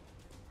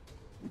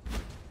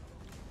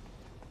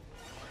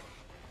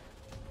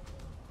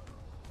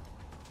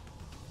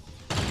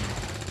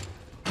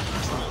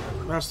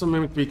 That's the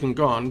Mimic Beacon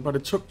gone, but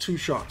it took 2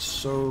 shots,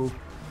 so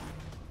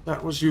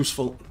that was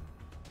useful.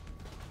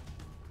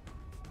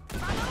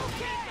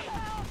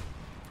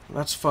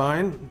 That's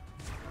fine.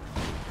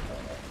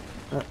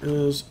 That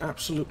is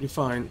absolutely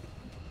fine.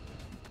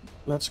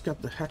 Let's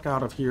get the heck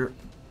out of here.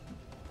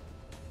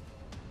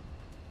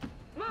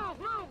 Move,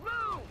 move,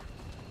 move.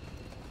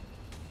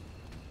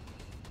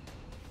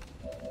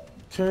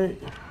 Okay.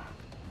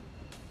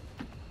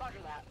 Roger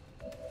that.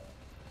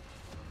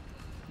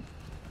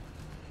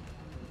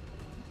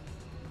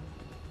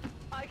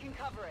 I can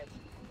cover it.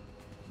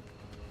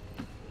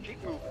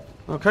 Keep moving.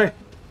 Okay.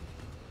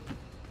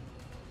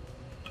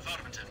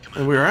 Affirmative, And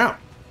Commander. we're out.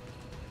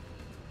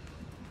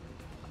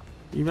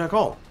 Evac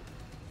all.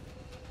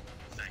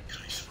 Thank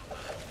Christ for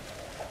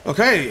that.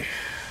 Okay.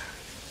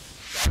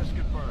 Status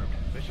confirmed.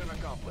 Mission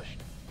accomplished.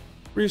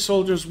 3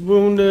 soldiers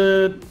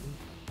wounded.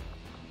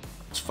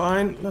 It's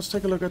fine. Let's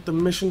take a look at the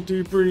mission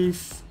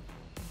debrief.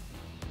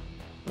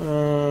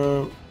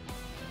 Aloe,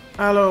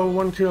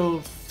 1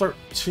 kill,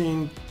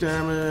 13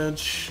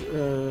 damage.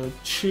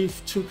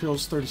 Chief, 2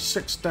 kills,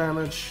 36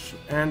 damage.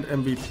 And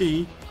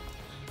MVP.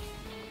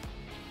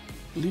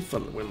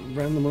 Lethal Wind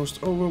ran the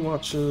most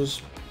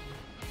overwatches.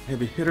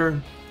 Heavy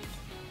hitter.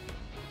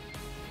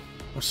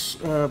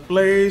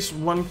 Blaze,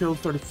 1 kill,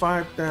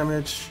 35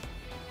 damage.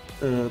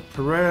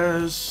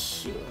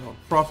 Perez,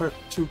 Prophet,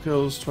 2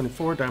 kills,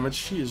 24 damage.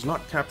 She is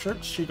not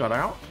captured. She got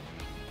out.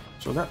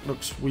 So that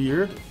looks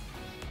weird.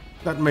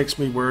 That makes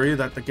me worry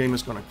that the game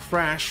is going to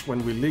crash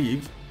when we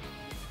leave.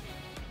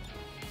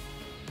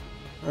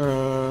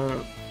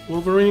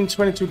 Wolverine,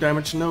 22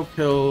 damage, no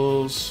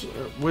kills.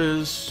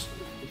 Wiz,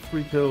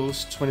 3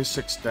 kills,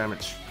 26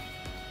 damage.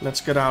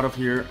 Let's get out of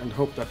here and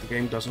hope that the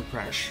game doesn't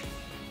crash.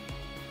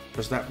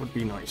 Because that would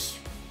be nice.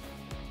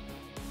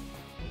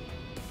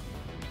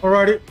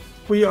 Alrighty,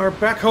 we are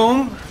back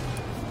home.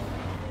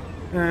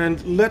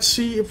 And let's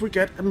see if we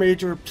get a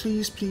major.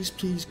 Please, please,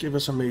 please give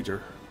us a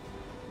major.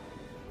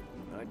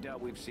 I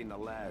doubt we've seen the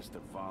last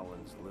of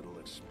Valen's little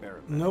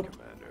experiment, Nope.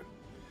 Commander.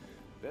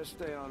 Best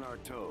stay on our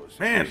toes.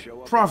 Man,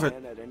 Show up Prophet.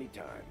 again at any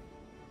time.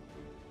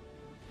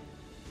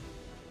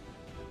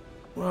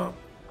 Well,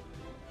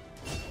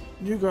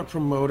 you got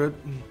promoted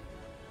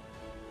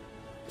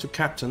to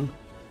captain.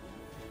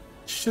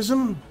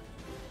 Schism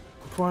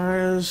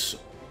requires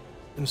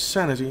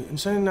insanity.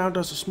 Insanity now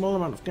does a small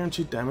amount of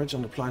guaranteed damage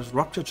and applies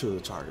rupture to the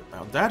target.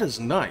 Now that is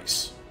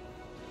nice.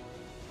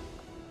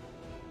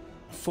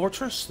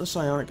 Fortress, the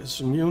psionic is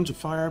immune to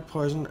fire,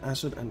 poison,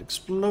 acid, and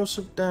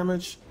explosive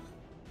damage.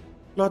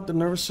 Flood the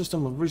nervous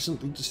system of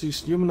recently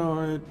deceased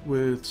humanoid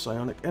with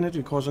psionic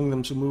energy, causing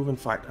them to move and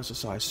fight as a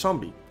sized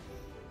zombie.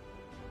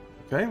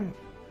 Okay.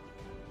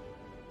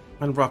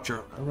 And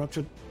rupture. A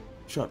ruptured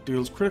shot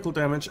deals critical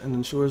damage and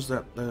ensures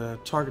that the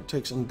target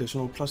takes an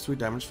additional +3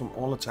 damage from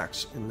all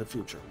attacks in the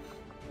future.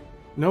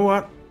 You know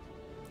what?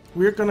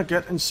 We're gonna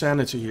get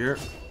insanity here,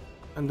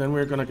 and then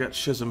we're gonna get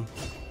schism.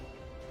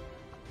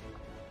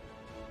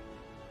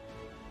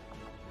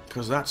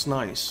 Because that's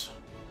nice.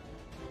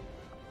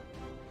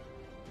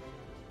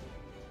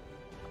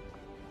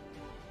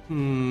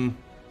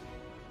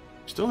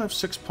 Still have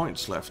 6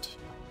 points left.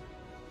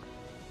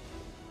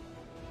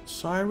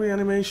 Psi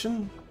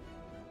reanimation.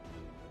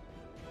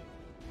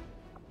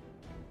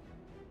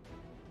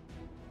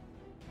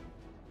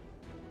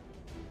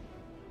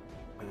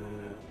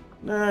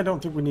 Nah, I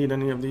don't think we need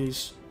any of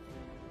these.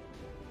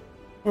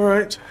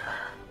 Alright.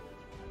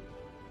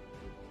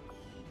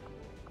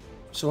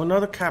 So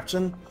another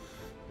captain.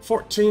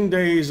 14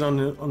 days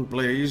on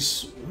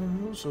Blaze.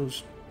 So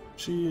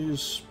she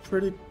is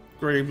pretty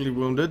gravely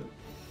wounded.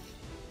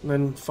 And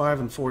then 5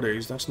 and 4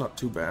 days. That's not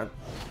too bad.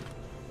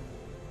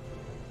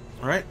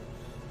 Alright.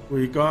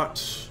 We got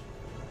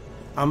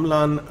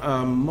Amlan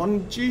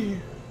Monji.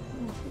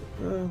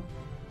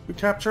 We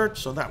captured,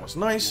 so that was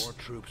nice. Your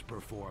troops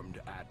performed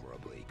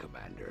admirably,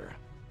 Commander.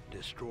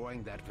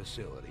 Destroying that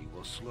facility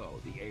will slow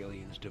the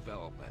aliens'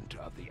 development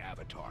of the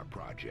Avatar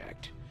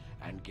project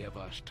and give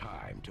us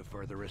time to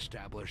further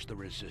establish the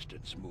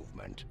resistance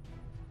movement.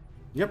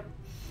 Yep.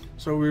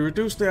 So we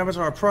reduced the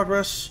Avatar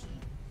progress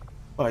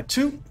by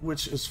 2,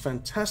 which is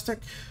fantastic.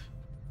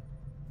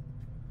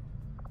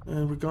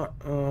 And we got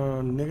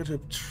a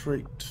negative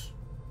trait.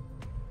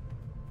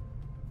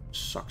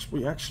 Sucks.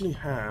 We actually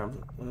have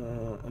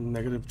a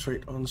negative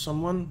trait on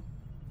someone.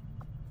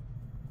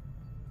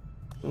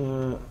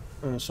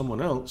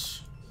 Someone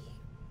else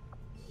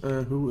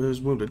who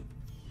is wounded.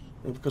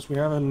 Because we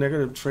have a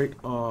negative trait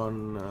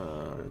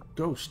on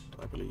Ghost,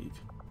 I believe.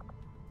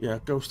 Yeah,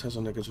 Ghost has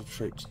a negative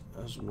trait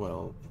as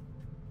well.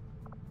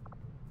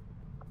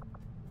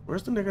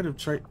 Where's the negative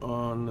trait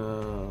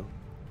on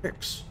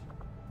Hicks?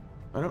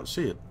 I don't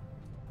see it.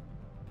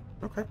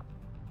 Okay.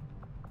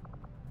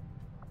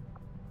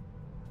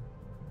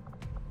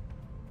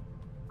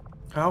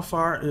 How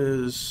far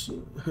is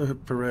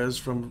Perez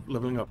from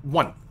leveling up?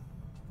 1.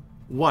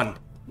 1.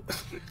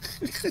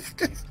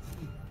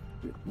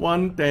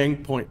 1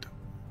 dang point.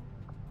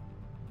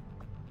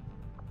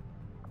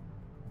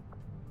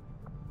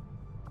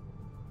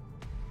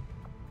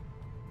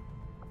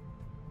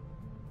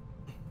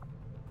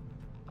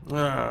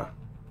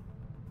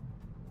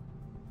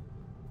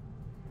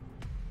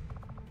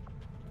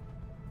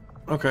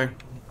 Okay.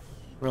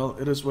 Well,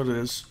 it is what it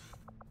is.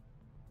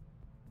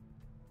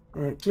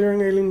 Alright,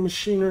 clearing alien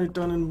machinery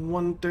done in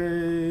 1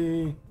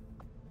 day.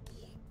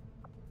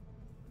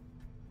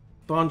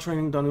 Bond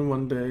training done in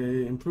 1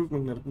 day.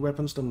 Improvement magnetic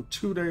weapons done in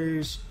 2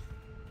 days.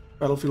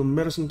 Battlefield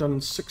medicine done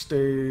in 6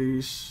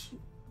 days.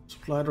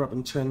 Supply drop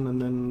in 10,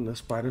 and then the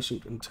spider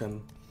suit in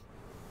 10.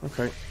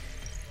 Okay.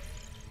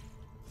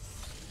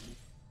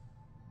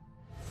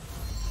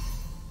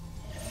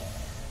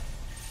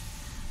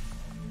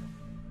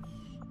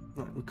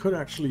 Right, we could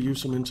actually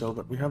use some intel,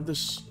 but we have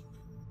this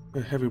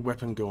heavy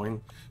weapon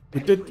going.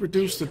 We did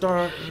reduce the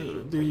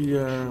Understand the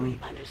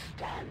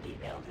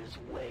Elder's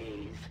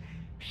ways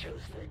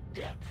shows the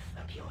depth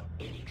of your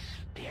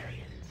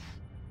inexperience.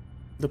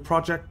 the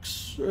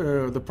projects,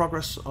 the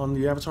progress on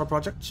the Avatar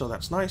project, so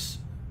that's nice.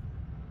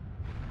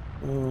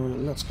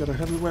 Let's get a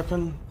heavy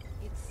weapon.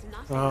 It's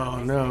nothing.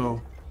 Oh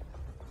no.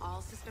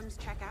 All systems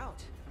check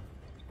out.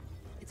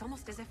 It's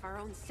almost as if our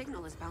own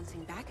signal is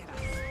bouncing back at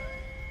us.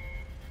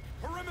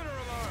 Perimeter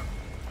alarm!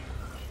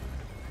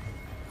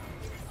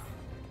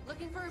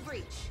 Looking for a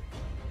breach.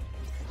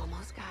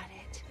 Almost got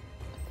it.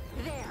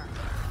 There.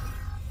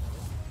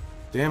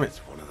 Damn it.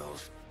 One of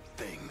those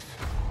things.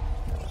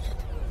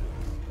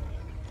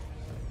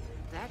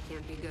 That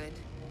can't be good.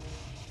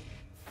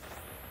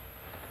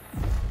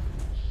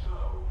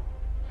 So,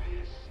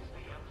 this is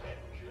the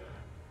Avenger.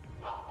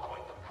 Not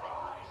quite the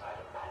prize I'd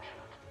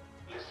imagined.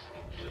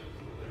 Listening to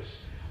this,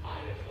 I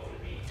have thought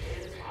it'd be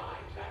 10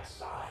 times that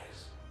size.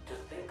 To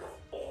think of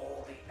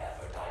all the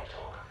effort I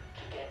took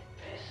to get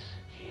this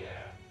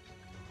here.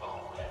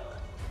 Oh well.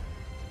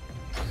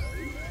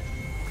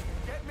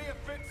 Get me a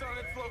fix on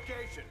its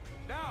location.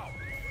 Now!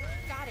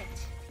 Got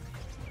it.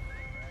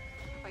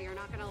 But you're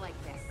not gonna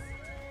like this.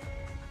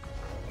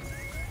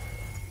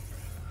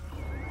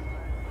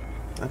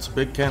 That's a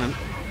big cannon.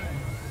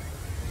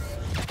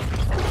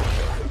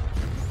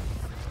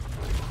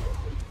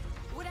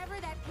 Whatever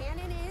that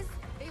cannon is,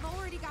 they've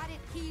already got it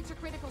keyed to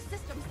critical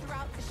systems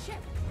throughout the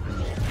ship.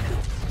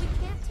 We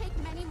can't take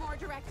many more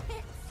direct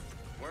hits.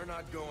 We're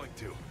not going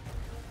to.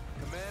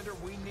 Commander,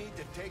 we need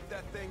to take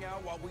that thing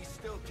out while we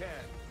still can.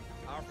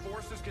 Our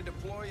forces can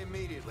deploy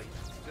immediately.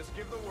 Just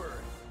give the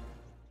word.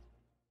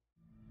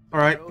 All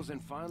right. Chosen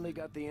finally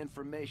got the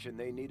information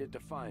they needed to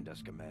find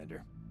us,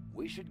 Commander.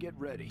 We should get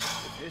ready.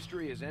 If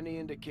history is any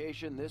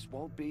indication, this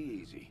won't be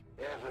easy.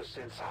 Ever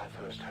since I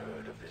first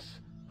heard of this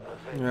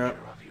Avenger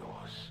of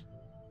yours,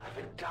 I've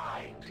been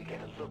dying to get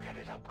a look at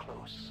it up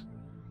close.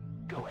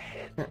 Go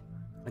ahead.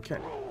 I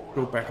can't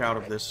go back out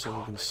of this so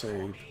we can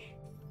save.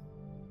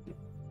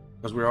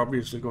 Because we're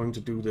obviously going to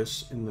do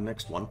this in the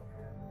next one.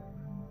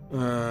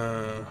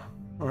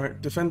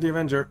 Alright, defend the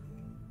Avenger.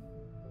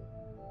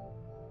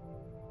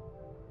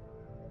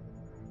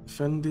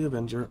 Defend the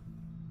Avenger.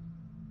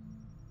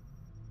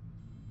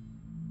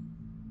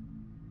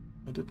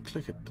 I did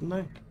click it, didn't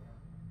I?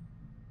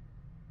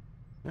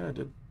 Yeah, I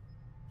did.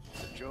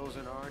 The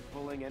Chosen aren't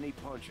pulling any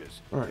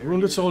punches. Alright,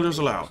 wounded soldiers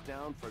allowed.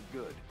 Down for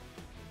good.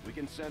 We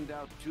can send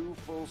out 2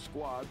 full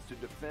squads to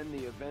defend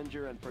the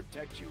Avenger and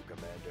protect you,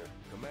 Commander.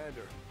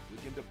 Commander, we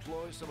can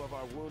deploy some of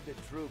our wounded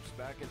troops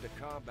back into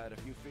combat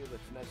if you feel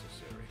it's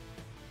necessary.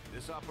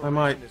 This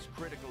operation is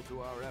critical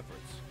to our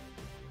efforts.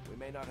 We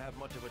may not have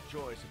much of a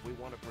choice if we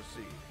want to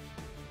proceed.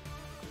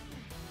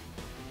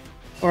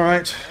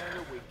 Alright.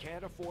 Commander, we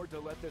can't afford to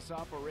let this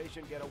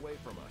operation get away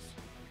from us.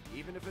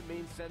 Even if it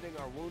means sending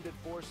our wounded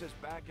forces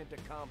back into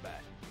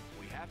combat.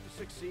 We have to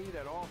succeed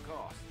at all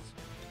costs.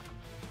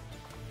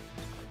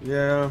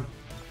 Yeah.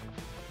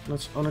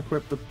 Let's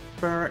unequip the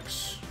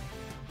barracks.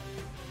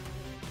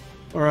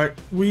 Alright,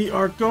 we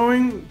are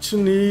going to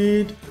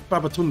need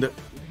Babatunde.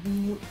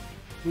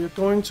 We are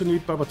going to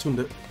need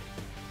Babatunde.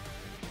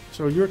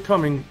 So you're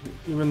coming,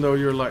 even though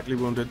you're lightly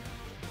wounded.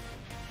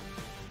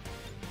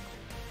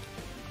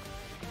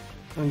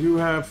 And you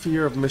have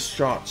fear of missed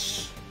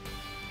shots.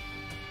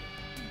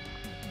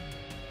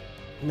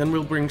 And then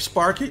we'll bring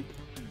Sparky.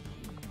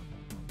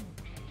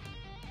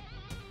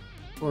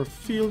 For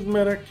field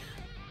medic.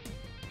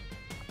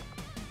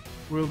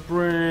 We'll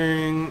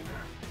bring...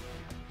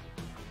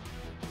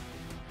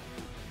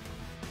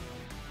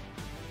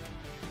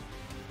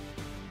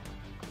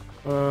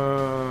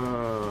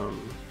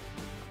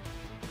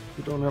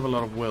 we don't have a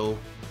lot of will.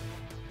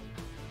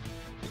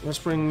 Let's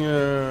bring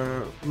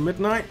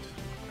Midnight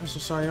as a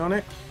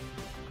psionic.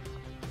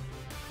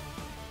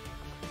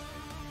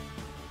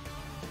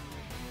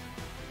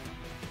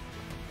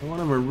 I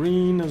want a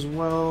Marine as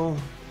well.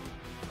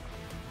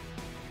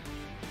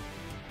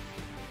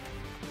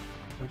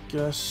 I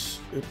guess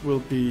it will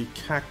be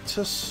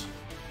Cactus.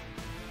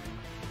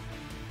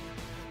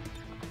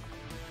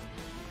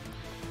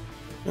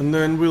 And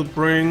then we'll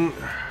bring...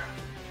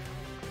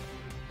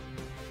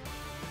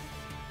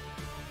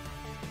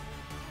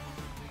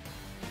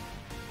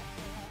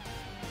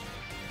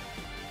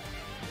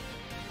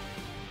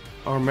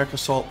 our Mech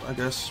Assault, I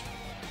guess.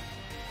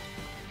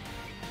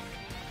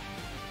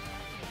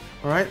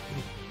 Alright.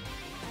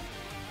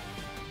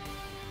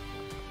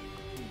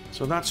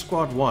 So that's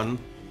squad 1.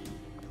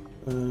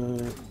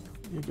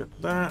 You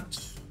get that.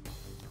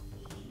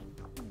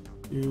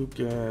 You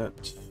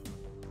get...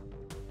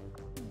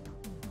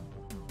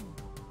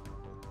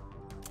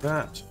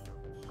 that.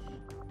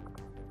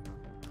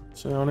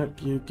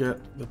 Psionic, you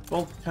get the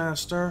Bolt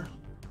Caster.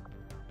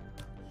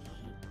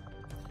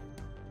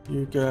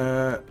 You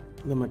get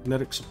the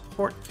Magnetic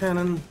Support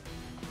Cannon.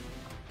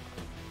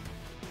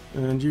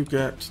 And you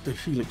get the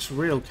Helix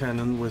Rail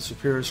Cannon with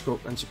superior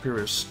scope and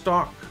superior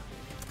stock.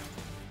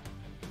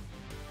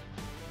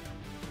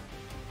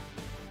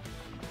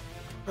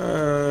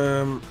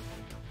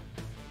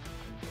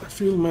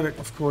 Field Medic,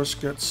 of course,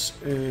 gets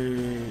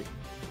a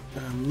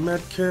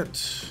med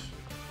kit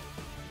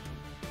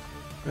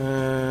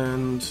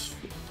and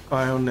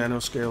Bio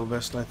Nanoscale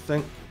Vest, I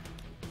think.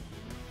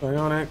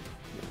 Bionic.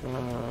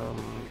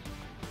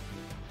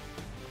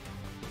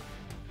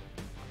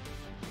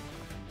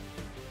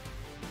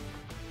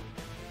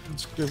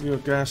 Let's give you a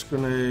gas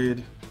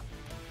grenade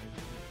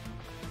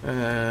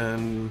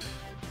and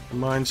a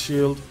mine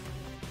shield.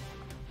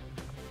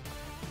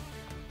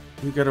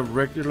 You get a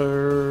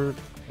regular,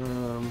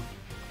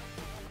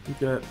 you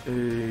get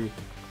a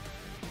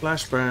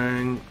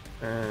flashbang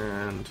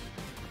and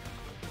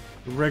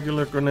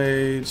regular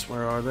grenades.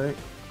 Where are they?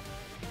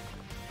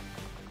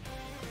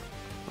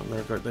 Oh,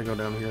 they go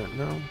down here.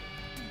 No.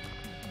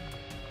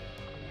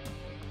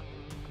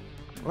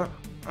 What?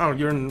 Oh,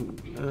 you're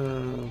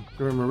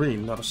a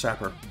Marine, not a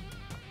sapper.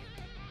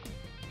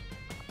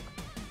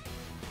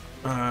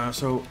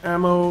 So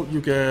ammo,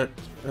 you get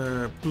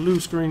blue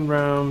screen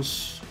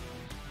rounds.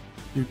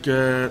 You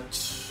get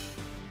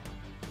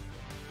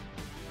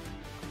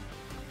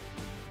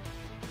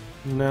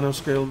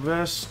nanoscale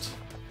vest.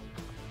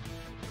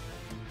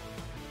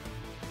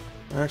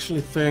 I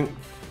actually think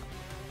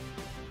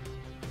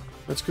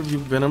let's give you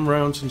venom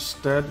rounds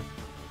instead.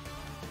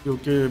 You'll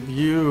give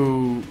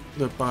you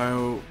the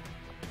bio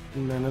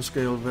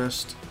nanoscale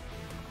vest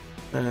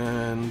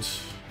and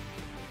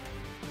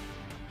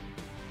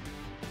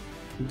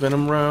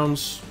venom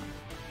rounds.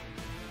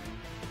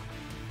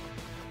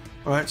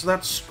 Alright, so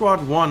that's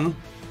squad 1.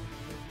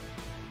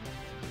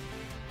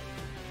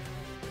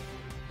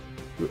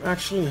 You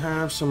actually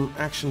have some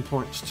action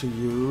points to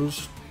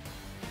use.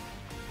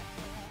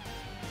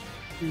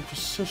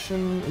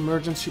 Precision,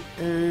 emergency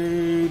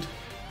aid.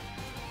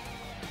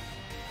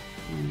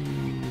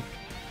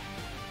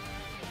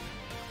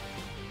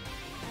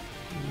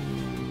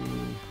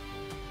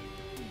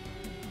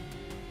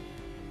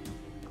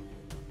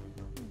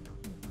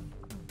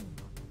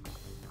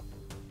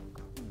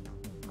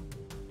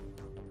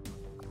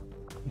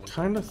 I'm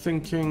kind of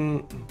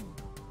thinking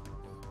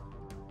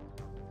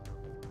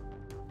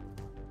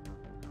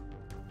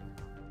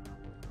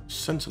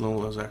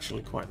Sentinel is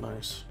actually quite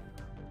nice.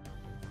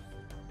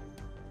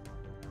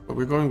 But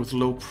we're going with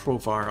low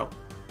profile.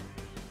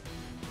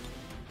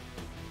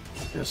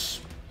 Yes.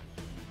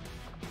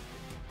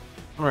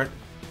 Alright.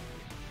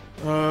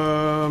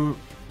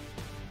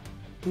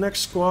 Next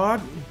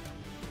squad.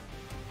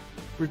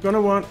 We're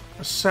gonna want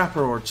a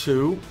sapper or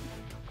two.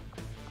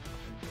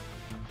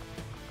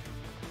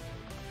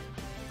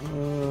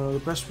 The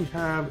best we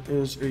have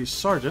is a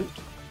sergeant.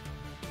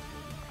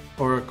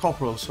 Or a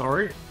corporal,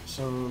 sorry.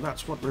 So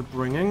that's what we're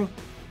bringing.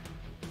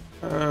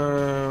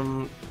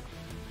 I'm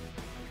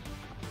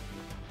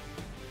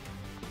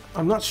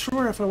not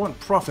sure if I want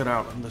profit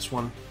out on this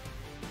one.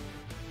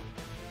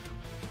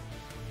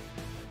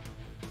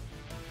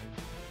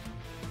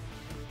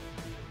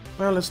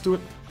 Well, let's do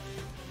it.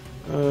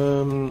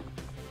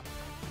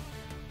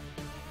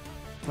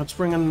 Let's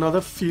bring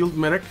another field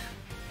medic.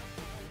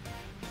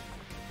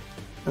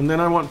 And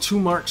then I want 2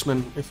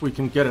 marksmen if we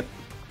can get it.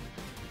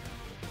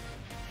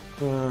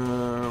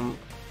 So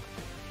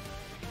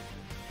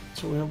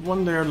we have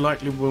 1 there,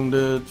 lightly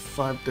wounded,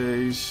 5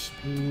 days.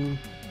 We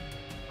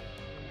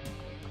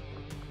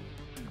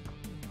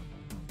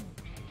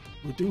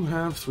do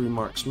have 3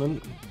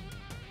 marksmen.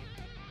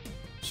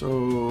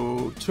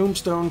 So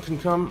Tombstone can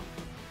come.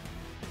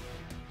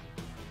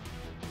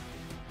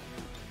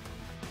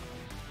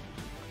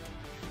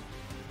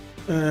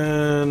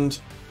 And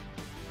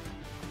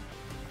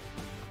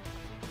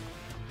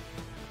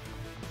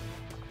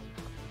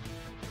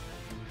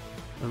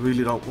I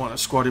really don't want a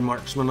squatty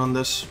marksman on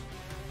this.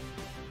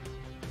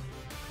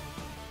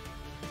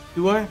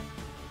 Do I?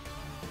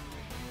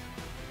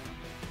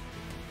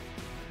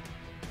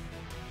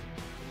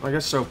 I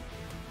guess so.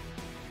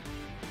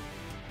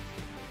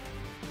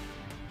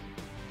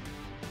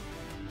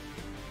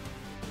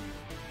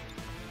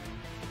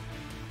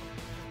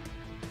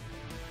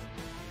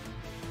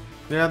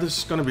 Yeah, this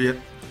is gonna be it.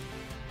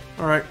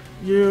 Alright,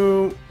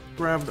 you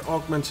grab the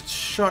augmented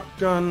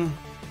shotgun.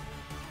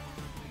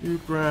 You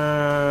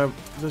grab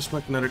this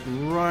magnetic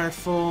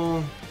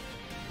rifle.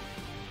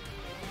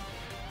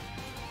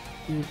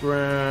 You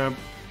grab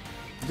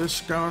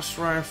this Gauss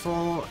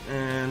rifle,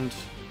 and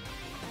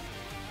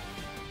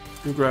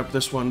you grab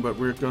this one, but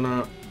we're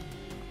gonna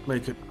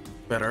make it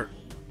better.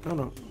 Oh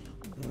no.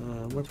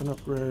 Weapon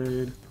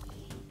upgrade.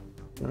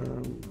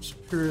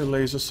 Superior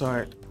laser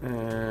sight,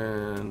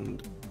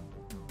 and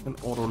an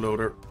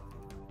autoloader.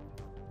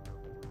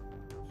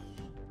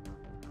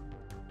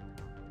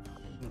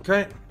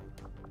 Okay.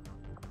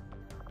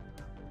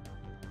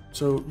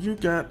 So you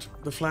get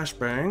the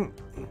flashbang.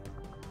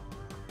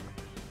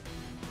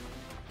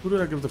 Who did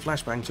I give the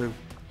flashbang to?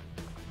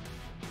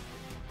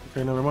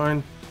 Okay, never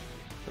mind.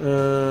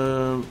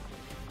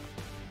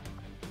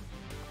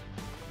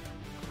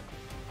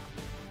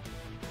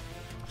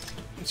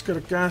 Let's get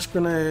a gas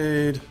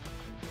grenade.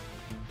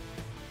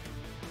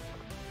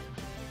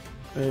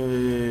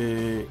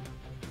 A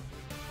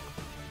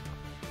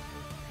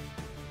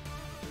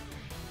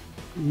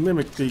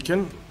mimic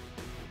beacon.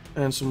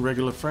 And some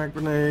regular frag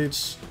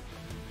grenades.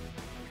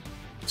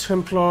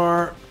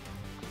 Templar.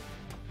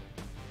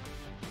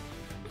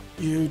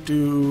 You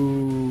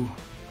do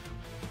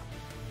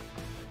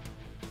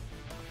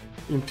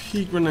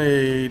MP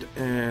grenade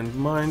and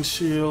mine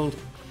shield.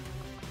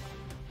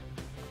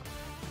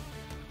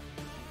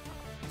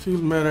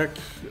 field medic,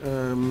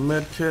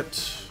 med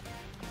kit,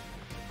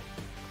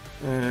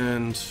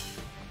 and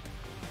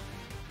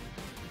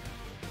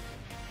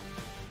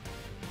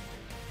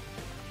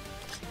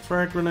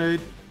frag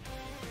grenade.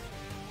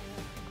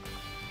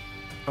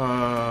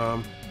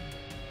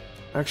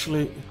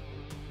 Actually,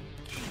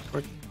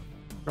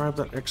 grab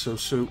that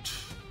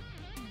exosuit.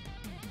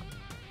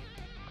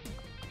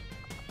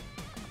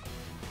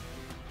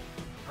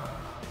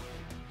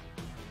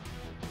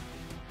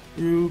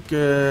 You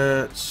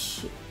get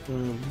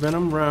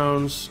venom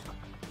rounds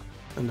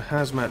and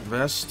hazmat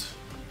vest.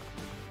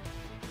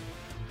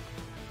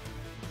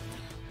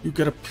 You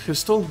get a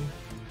pistol.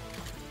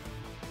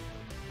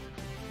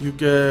 You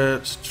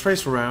get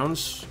tracer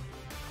rounds.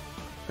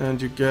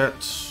 And you get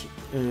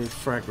a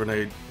frag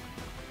grenade.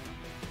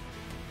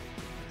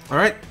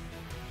 Alright.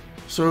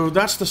 So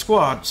that's the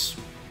squads.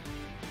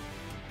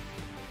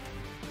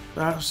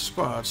 That's the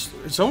squads.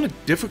 It's only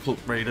difficult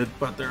rated,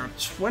 but there are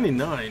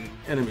 29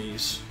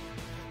 enemies.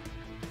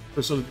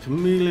 There's elite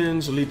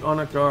chameleons, elite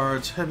honor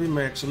guards, heavy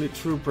mechs, elite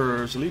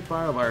troopers, elite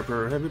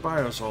bioviper, heavy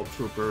bioassault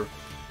trooper,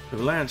 the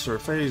lancer,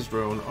 phase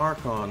drone,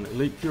 archon,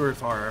 elite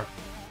purifier,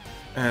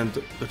 and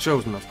the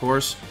chosen, of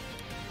course,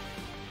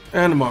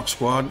 and the mock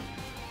squad.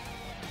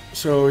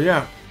 So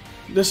yeah,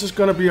 this is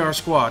gonna be our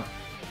squad.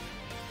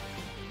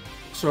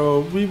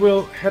 So we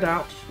will head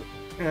out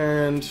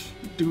and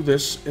do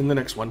this in the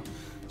next one.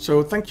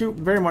 So thank you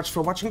very much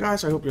for watching,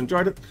 guys. I hope you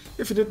enjoyed it.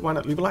 If you did, why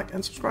not leave a like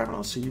and subscribe, and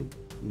I'll see you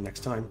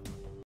next time.